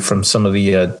relocated from some of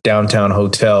the downtown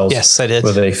hotels. Yes, I did.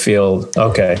 Where they feel,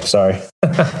 okay, sorry.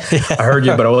 I heard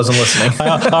you, but I wasn't listening.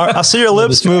 I see your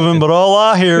lips moving, but all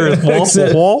I hear is wah,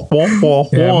 wah, wah, wah.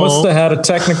 Yeah, I must have had a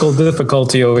technical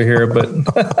difficulty over here, but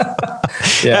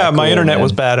my internet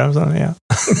was bad. I was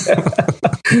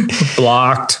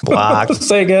blocked.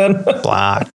 Say again.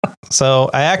 Blocked. So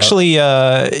I actually,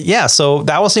 so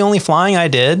that was the only flying I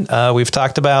did. We've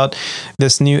talked about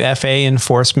this new FAA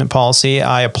enforcement policy.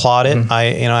 I applaud it.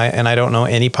 Mm-hmm. I don't know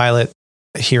any pilot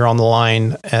here on the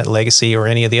line at Legacy or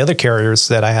any of the other carriers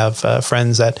that I have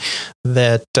friends that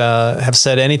have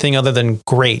said anything other than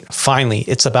great. Finally,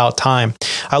 it's about time.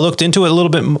 I looked into it a little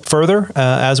bit further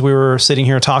as we were sitting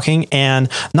here talking, and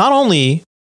not only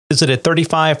is it a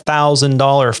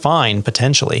 $35,000 fine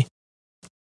potentially,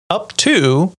 up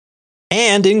to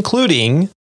and including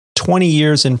 20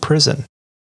 years in prison.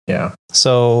 Yeah.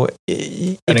 So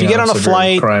if you get on a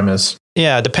flight, crime is.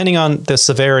 Yeah, depending on the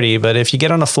severity, but if you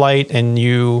get on a flight and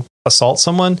you assault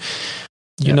someone,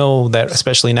 you know that,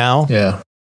 especially now. Yeah.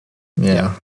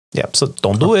 So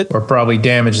don't do it. Or probably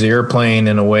damage the airplane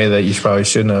in a way that you probably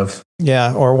shouldn't have.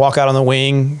 Yeah, or walk out on the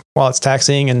wing while it's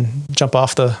taxiing and jump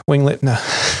off the winglet. No.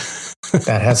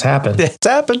 That has happened. It's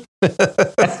happened.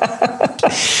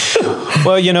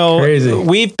 Well, crazy.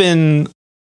 We've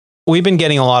been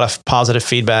getting a lot of positive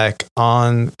feedback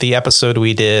on the episode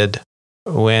we did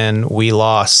when we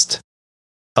lost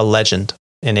a legend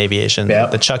in aviation,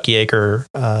 the Chuck Yeager,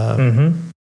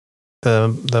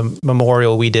 the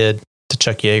memorial we did to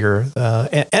Chuck Yeager.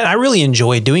 And I really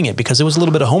enjoyed doing it because it was a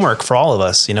little bit of homework for all of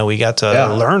us. We got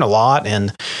to learn a lot,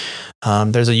 and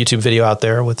there's a YouTube video out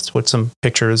there with some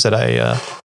pictures that I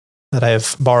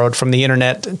have borrowed from the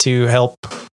internet to help,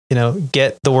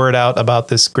 get the word out about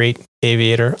this great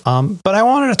aviator. But I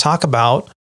wanted to talk about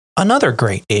another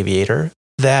great aviator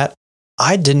that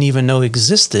I didn't even know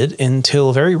existed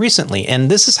until very recently. And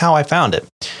this is how I found it.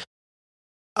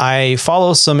 I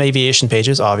follow some aviation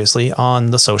pages, obviously,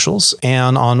 on the socials,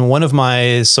 and on one of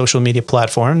my social media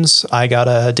platforms, I got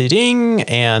a ding,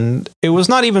 and it was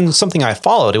not even something I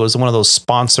followed. It was one of those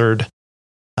sponsored,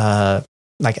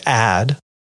 ad,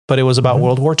 but it was about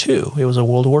World War II. It was a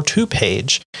World War II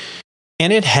page,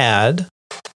 and it had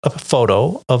a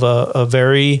photo of a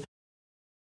very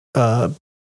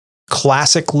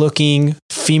classic-looking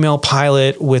female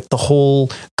pilot with the whole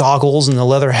goggles and the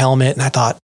leather helmet, and I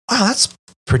thought, wow, that's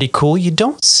pretty cool. You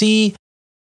don't see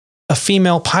a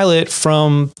female pilot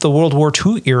from the World War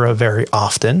II era very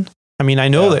often. I mean, I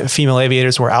know that female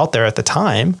aviators were out there at the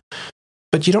time,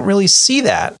 but you don't really see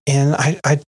that. And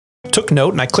I took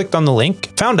note and I clicked on the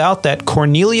link, found out that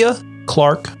Cornelia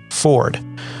Clark Ford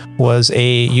was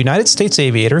a United States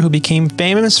aviator who became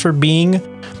famous for being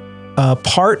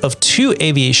part of two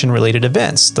aviation-related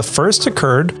events. The first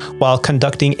occurred while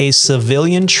conducting a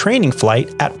civilian training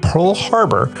flight at Pearl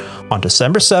Harbor on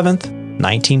December 7th,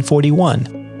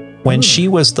 1941, when she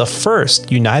was the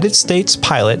first United States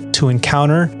pilot to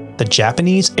encounter the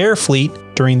Japanese air fleet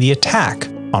during the attack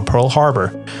on Pearl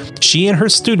Harbor. She and her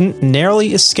student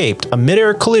narrowly escaped a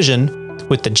mid-air collision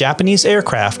with the Japanese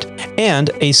aircraft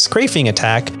and a strafing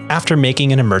attack after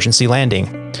making an emergency landing.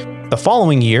 The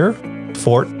following year,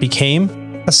 Fort became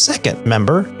a second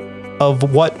member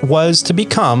of what was to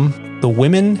become the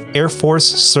Women Air Force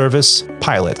Service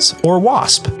Pilots, or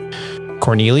WASP.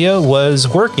 Cornelia was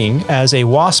working as a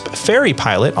WASP ferry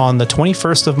pilot on the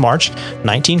 21st of March,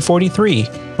 1943,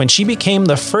 when she became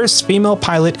the first female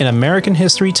pilot in American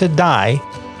history to die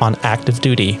on active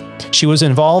duty. She was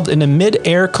involved in a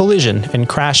mid-air collision and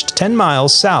crashed 10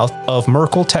 miles south of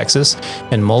Merkel, Texas,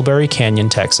 and Mulberry Canyon,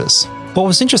 Texas. What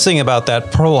was interesting about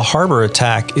that Pearl Harbor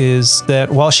attack is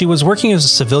that while she was working as a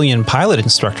civilian pilot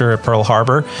instructor at Pearl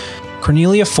Harbor,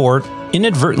 Cornelia Fort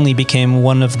inadvertently became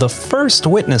one of the first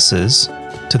witnesses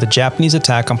to the Japanese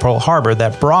attack on Pearl Harbor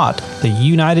that brought the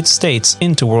United States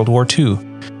into World War II.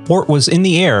 Fort was in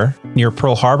the air near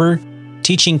Pearl Harbor,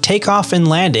 teaching takeoff and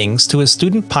landings to a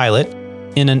student pilot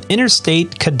in an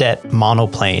interstate cadet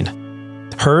monoplane.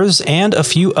 Hers and a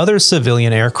few other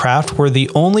civilian aircraft were the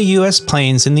only U.S.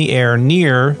 planes in the air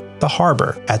near the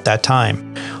harbor at that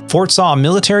time. Fort saw a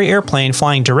military airplane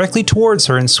flying directly towards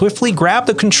her and swiftly grabbed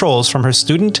the controls from her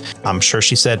student, I'm sure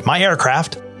she said, "my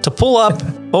aircraft," to pull up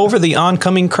over the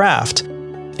oncoming craft.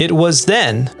 It was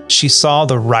then she saw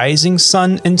the rising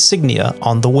sun insignia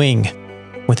on the wing.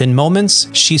 Within moments,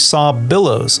 she saw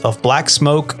billows of black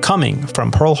smoke coming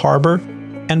from Pearl Harbor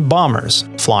and bombers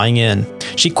flying in.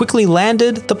 She quickly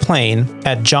landed the plane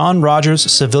at John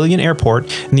Rogers Civilian Airport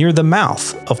near the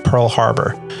mouth of Pearl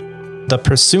Harbor. The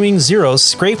pursuing Zeros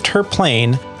scraped her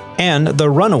plane and the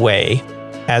runaway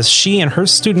as she and her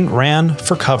student ran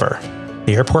for cover.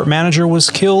 The airport manager was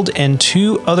killed and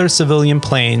two other civilian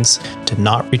planes did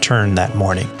not return that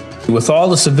morning. With all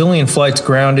the civilian flights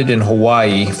grounded in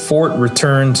Hawaii, Fort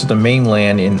returned to the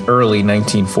mainland in early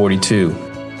 1942.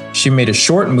 She made a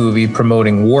short movie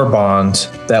promoting war bonds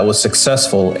that was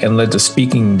successful and led to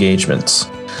speaking engagements.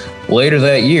 Later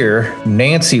that year,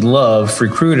 Nancy Love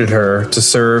recruited her to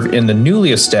serve in the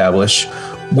newly established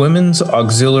Women's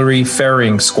Auxiliary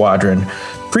Ferrying Squadron,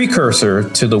 precursor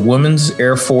to the Women's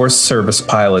Air Force Service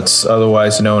Pilots,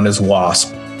 otherwise known as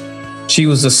WASP. She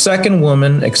was the second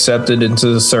woman accepted into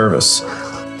the service.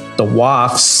 The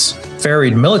WAFs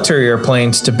ferried military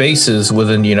airplanes to bases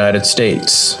within the United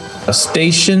States.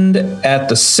 Stationed at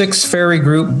the 6th Ferry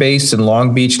Group based in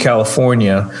Long Beach,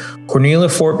 California, Cornelia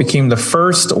Fort became the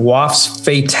first WAF's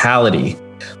fatality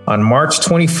on March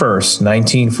 21st,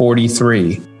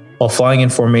 1943, while flying in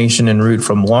formation en route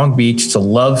from Long Beach to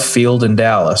Love Field in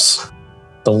Dallas.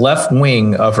 The left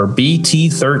wing of her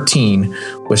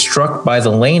BT-13 was struck by the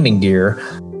landing gear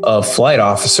of Flight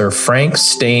Officer Frank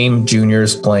Stame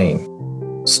Jr.'s plane.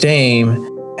 Stame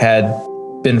had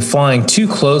been flying too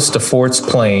close to Fort's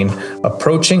plane,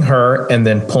 approaching her and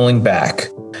then pulling back.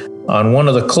 On one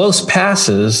of the close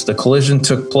passes, the collision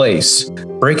took place,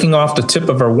 breaking off the tip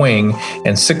of her wing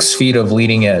and 6 feet of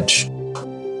leading edge.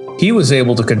 He was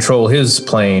able to control his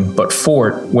plane, but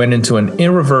Fort went into an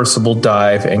irreversible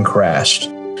dive and crashed.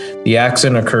 The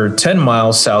accident occurred 10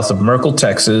 miles south of Merkel,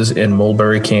 Texas, in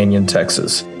Mulberry Canyon,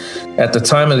 Texas. At the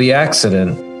time of the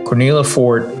accident, Cornelia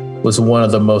Fort was one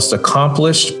of the most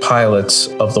accomplished pilots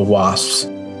of the WASPs.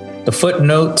 The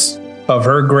footnote of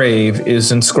her grave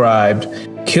is inscribed,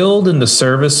 "Killed in the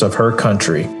service of her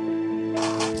country."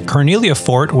 Cornelia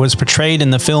Fort was portrayed in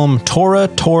the film Tora,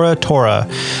 Tora, Tora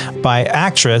by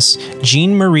actress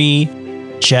Jean Marie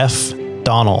Jeff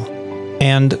Donnell.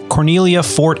 And Cornelia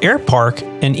Fort Air Park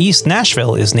in East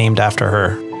Nashville is named after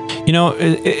her. You know,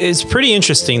 it's pretty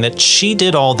interesting that she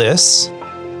did all this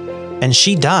and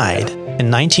she died in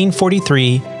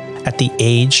 1943 at the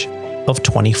age of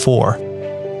 24.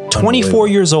 24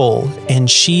 years old, and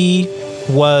she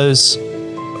was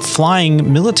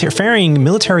ferrying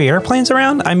military airplanes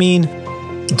around. I mean,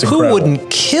 who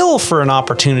wouldn't kill for an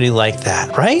opportunity like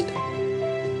that, right?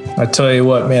 I tell you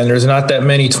what, man, there's not that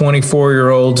many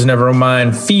 24-year-olds, never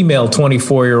mind female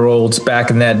 24-year-olds back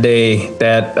in that day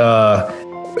that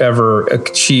ever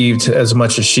achieved as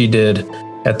much as she did.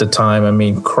 at the time. I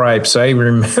mean, cripes. I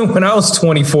remember when I was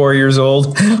 24 years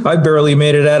old, I barely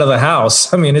made it out of the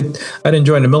house. I mean, I didn't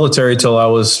join the military till I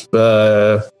was,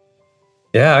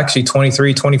 actually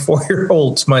 23,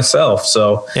 24-year-olds myself.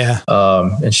 So,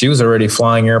 and she was already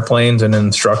flying airplanes and an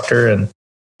instructor, and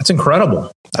that's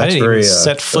incredible. I didn't even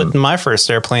set foot in my first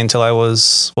airplane till I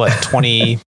was,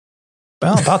 20,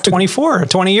 well, about 24,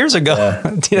 20 years ago.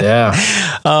 Yeah.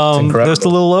 Just a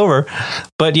little over.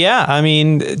 But yeah, I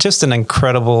mean, just an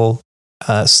incredible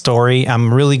story.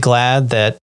 I'm really glad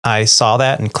that I saw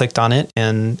that and clicked on it,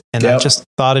 and I just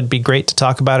thought it'd be great to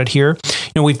talk about it here.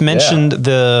 You know, we've mentioned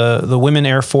the Women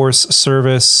Air Force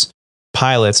Service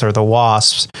pilots, or the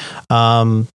WASPs.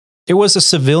 It was a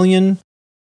civilian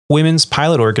women's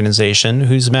pilot organization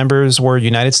whose members were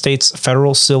United States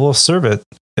Federal Civil Service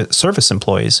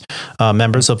employees.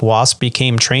 Members of WASP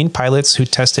became trained pilots who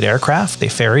tested aircraft, they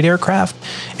ferried aircraft,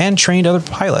 and trained other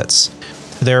pilots.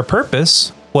 Their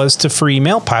purpose was to free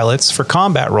male pilots for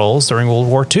combat roles during World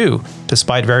War II,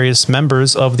 despite various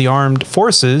members of the armed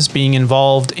forces being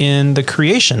involved in the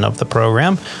creation of the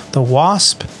program. The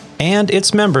WASP and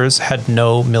its members had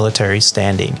no military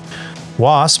standing.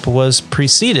 WASP was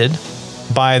preceded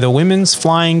by the Women's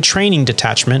Flying Training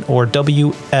Detachment, or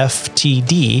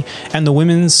WFTD, and the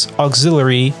Women's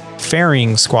Auxiliary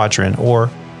Ferrying Squadron, or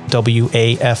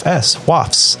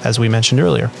WAFS, as we mentioned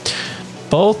earlier.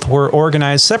 Both were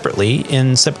organized separately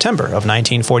in September of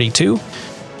 1942.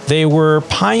 They were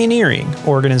pioneering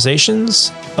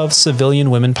organizations of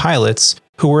civilian women pilots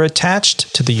who were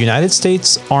attached to the United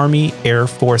States Army Air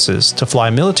Forces to fly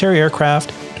military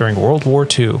aircraft during World War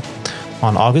II.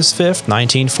 On August 5th,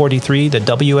 1943, the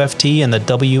WFT and the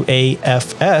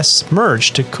WAFS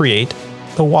merged to create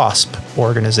the WASP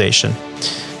organization.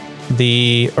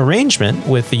 The arrangement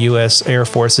with the U.S. Air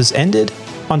Forces ended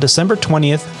on December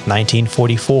 20th,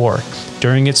 1944.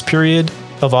 During its period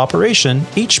of operation,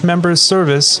 each member's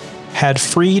service had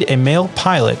freed a male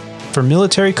pilot for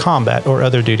military combat or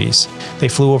other duties. They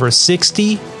flew over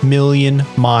 60 million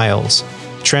miles,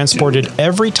 transported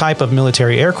every type of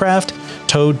military aircraft,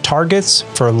 towed targets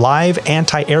for live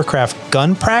anti-aircraft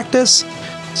gun practice,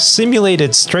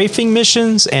 simulated strafing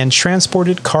missions, and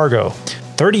transported cargo.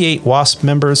 38 WASP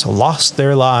members lost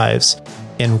their lives,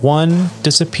 and one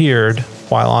disappeared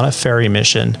while on a ferry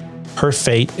mission. Her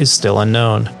fate is still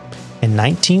unknown. In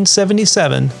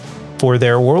 1977, for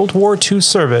their World War II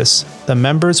service, the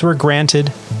members were granted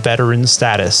veteran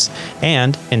status,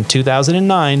 and in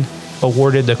 2009,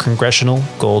 awarded the Congressional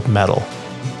Gold Medal.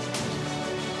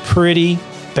 Pretty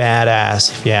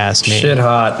badass, if you ask me. Shit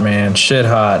hot, man. Shit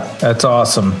hot. That's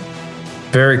awesome.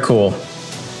 Very cool.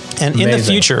 And amazing. In the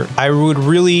future, I would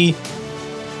really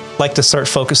like to start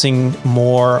focusing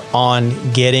more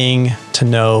on getting to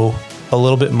know a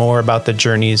little bit more about the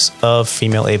journeys of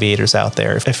female aviators out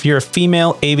there. If you're a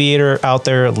female aviator out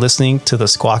there listening to the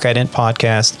Squawk Ident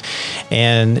podcast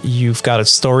and you've got a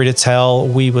story to tell,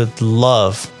 we would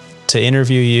love to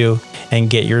interview you and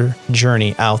get your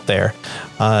journey out there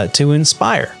to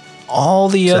inspire all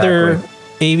the other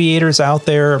aviators out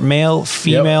there, male,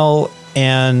 female,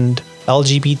 and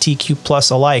LGBTQ plus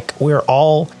alike. We're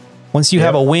all, once you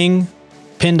have a wing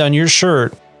pinned on your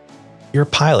shirt, you're a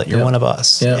pilot. You're one of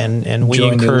us. And we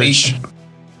encourage you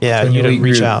to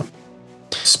reach out.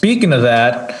 Speaking of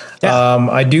that,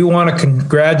 I do want to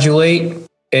congratulate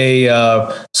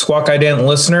a Squawk Ident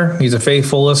listener. He's a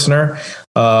faithful listener.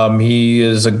 He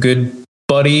is a good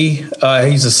buddy.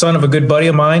 He's the son of a good buddy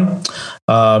of mine.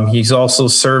 He's also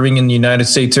serving in the United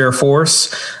States Air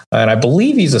Force. And I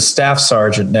believe he's a staff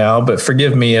sergeant now, but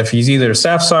forgive me if he's either a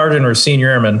staff sergeant or a senior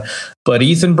airman. But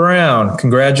Ethan Brown,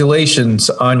 congratulations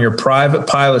on your private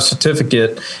pilot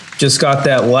certificate. Just got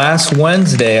that last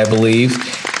Wednesday, I believe.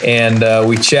 And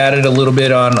we chatted a little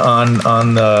bit on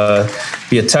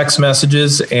via text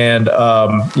messages. And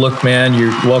look, man,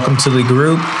 you're welcome to the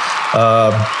group.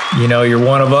 You're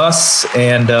one of us,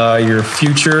 and your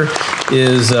future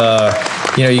is,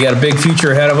 you got a big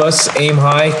future ahead of us. Aim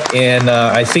high. And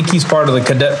I think he's part of the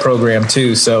cadet program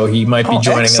too. So he might be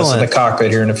joining us in the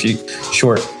cockpit here in a few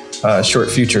short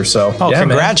future. So,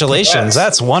 congratulations. Man.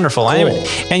 That's wonderful. Cool.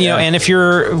 And if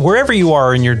you're wherever you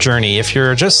are in your journey, if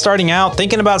you're just starting out,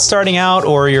 thinking about starting out,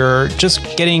 or you're just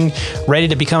getting ready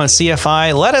to become a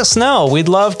CFI, let us know. We'd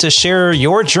love to share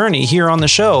your journey here on the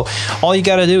show. All you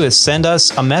got to do is send us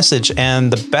a message.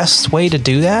 And the best way to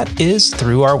do that is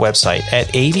through our website at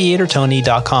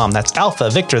aviatortony.com. That's Alpha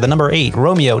Victor, the number 8,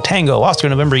 Romeo Tango, Oscar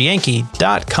November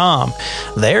Yankee.com.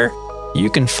 There, you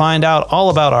can find out all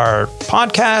about our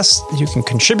podcast. You can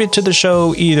contribute to the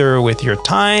show either with your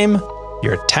time,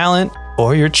 your talent,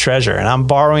 or your treasure. And I'm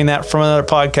borrowing that from another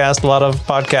podcast. A lot of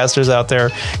podcasters out there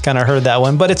kind of heard that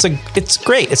one, but it's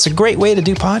great. It's a great way to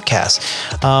do podcasts.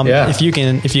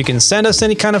 If you can send us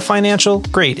any kind of financial,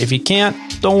 great. If you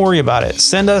can't, don't worry about it.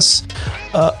 Send us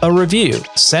a review.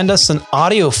 Send us an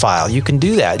audio file. You can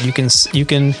do that. You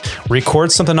can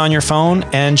record something on your phone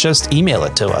and just email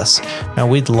it to us. And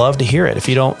we'd love to hear it. If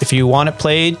you want it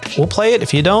played, we'll play it.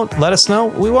 If you don't, let us know.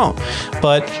 We won't.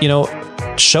 But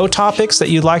show topics that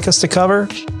you'd like us to cover,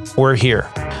 we're here.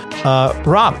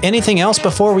 Rob, anything else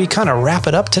before we kind of wrap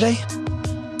it up today?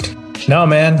 No,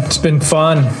 man, it's been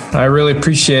fun. I really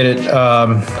appreciate it.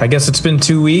 I guess it's been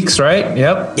 2 weeks, right?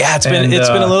 Yep. Yeah, it's been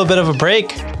a little bit of a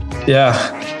break.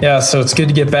 Yeah. So it's good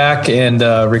to get back and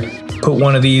put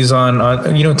one of these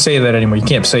on. You don't say that anymore. You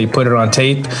can't say you put it on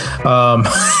tape.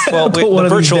 The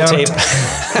virtual tape.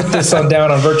 Put this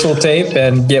down on virtual tape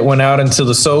and get one out into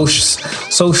the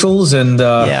socials. And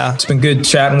it's been good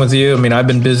chatting with you. I mean, I've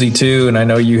been busy too, and I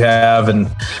know you have. And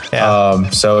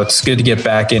so it's good to get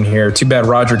back in here. Too bad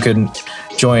Roger couldn't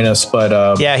join us,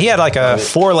 but he had like a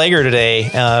 4-legger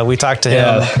today. We talked to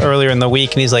him earlier in the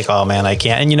week, and he's like, "Oh man, I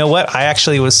can't." And you know what? I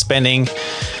actually was spending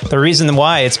the reason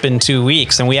why it's been 2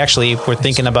 weeks, and we actually were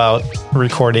thinking about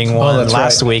recording one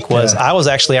last week. I was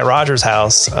actually at Roger's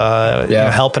house,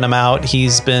 helping him out.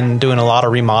 He's been doing a lot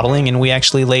of remodeling, and we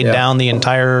actually laid down the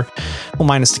entire,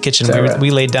 minus the kitchen.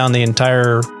 We laid down the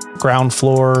entire ground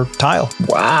floor tile.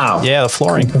 Wow. Yeah, the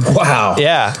flooring. Wow.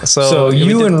 Yeah. So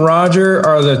you and Roger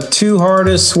are the two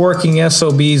hardest working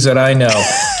SOBs that I know.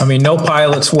 I mean, no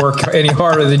pilots work any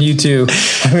harder than you two.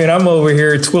 I mean, I'm over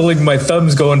here twiddling my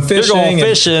thumbs going fishing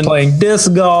and playing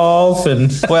disc golf.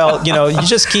 And well, you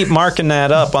just keep marking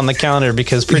that up on the calendar,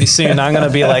 because pretty soon I'm going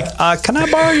to be like, can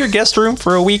I borrow your guest room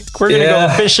for a week? We're going to go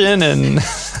fishing. And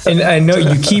I know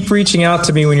you keep reaching out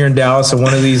to me when you're in Dallas, and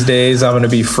one of these days I'm going to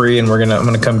be free and I'm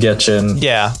going to come get you. And we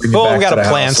got to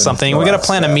plan something. We got to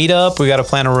plan a meetup. We got to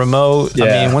plan a remote.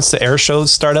 I mean, once the air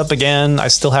shows start up again, I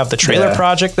still have the trailer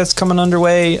project that's coming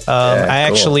underway. I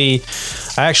actually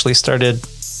started,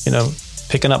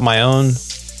 picking up my own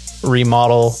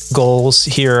remodel goals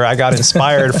here. I got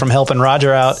inspired from helping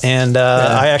Roger out, and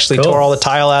I actually tore all the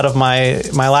tile out of my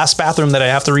last bathroom that I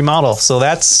have to remodel. So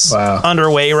that's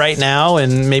underway right now,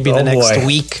 and maybe the next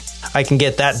week I can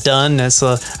get that done. It's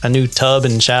a new tub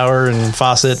and shower and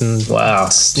faucet and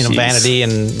vanity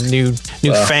and new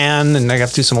fan, and I got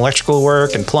to do some electrical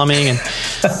work and plumbing, and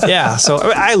so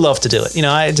I love to do it.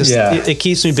 It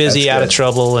keeps me busy, out of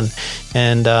trouble,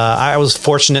 and I was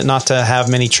fortunate not to have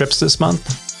many trips this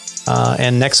month.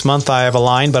 And next month I have a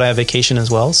line, but I have vacation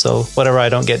as well. So whatever I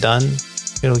don't get done,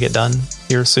 it'll get done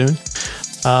here soon.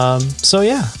 So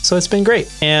it's been great,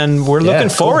 and we're looking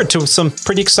forward to some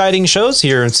pretty exciting shows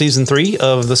here in season 3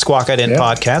 of the Squawk Ident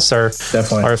podcast.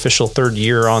 Our official 3rd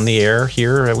year on the air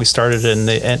here. We started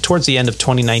towards the end of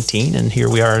 2019, and here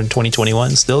we are in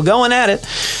 2021, still going at it.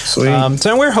 Sweet.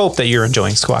 So we hope that you're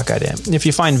enjoying Squawk Ident. If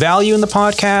you find value in the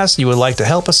podcast, you would like to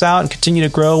help us out and continue to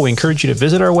grow, we encourage you to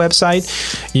visit our website.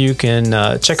 You can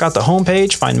check out the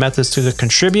homepage, find methods to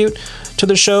contribute to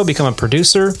the show, become a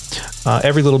producer.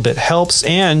 Every little bit helps.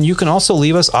 And you can also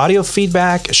leave us audio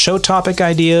feedback, show topic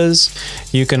ideas.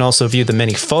 You can also view the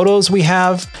many photos we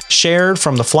have shared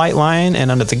from the flight line.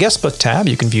 And under the guest book tab,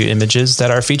 you can view images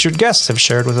that our featured guests have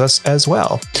shared with us as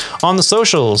well. On the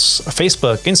socials,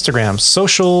 Facebook, Instagram,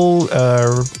 social,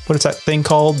 what is that thing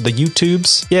called? The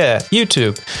YouTubes? Yeah,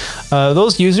 YouTube.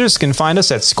 Those users can find us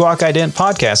at Squawk Ident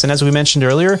Podcast. And as we mentioned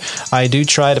earlier, I do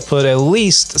try to put at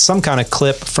least some kind of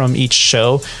clip from each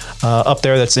show up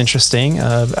there that's interesting,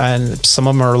 and some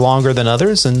of them are longer than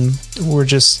others, and we're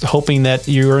just hoping that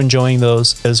you're enjoying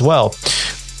those as well.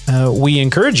 We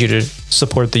encourage you to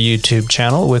support the YouTube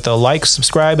channel with a like,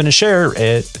 subscribe, and a share.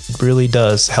 It really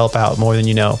does help out more than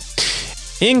you know.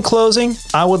 In closing,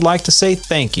 I would like to say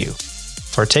thank you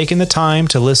for taking the time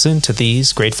to listen to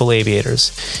these grateful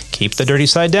aviators. Keep the dirty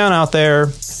side down out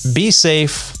there, be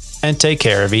safe, and take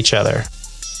care of each other.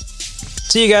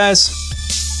 See you guys.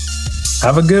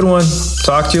 Have a good one.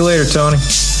 Talk to you later, Tony.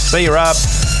 See you, Rob.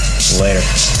 Later.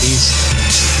 Peace.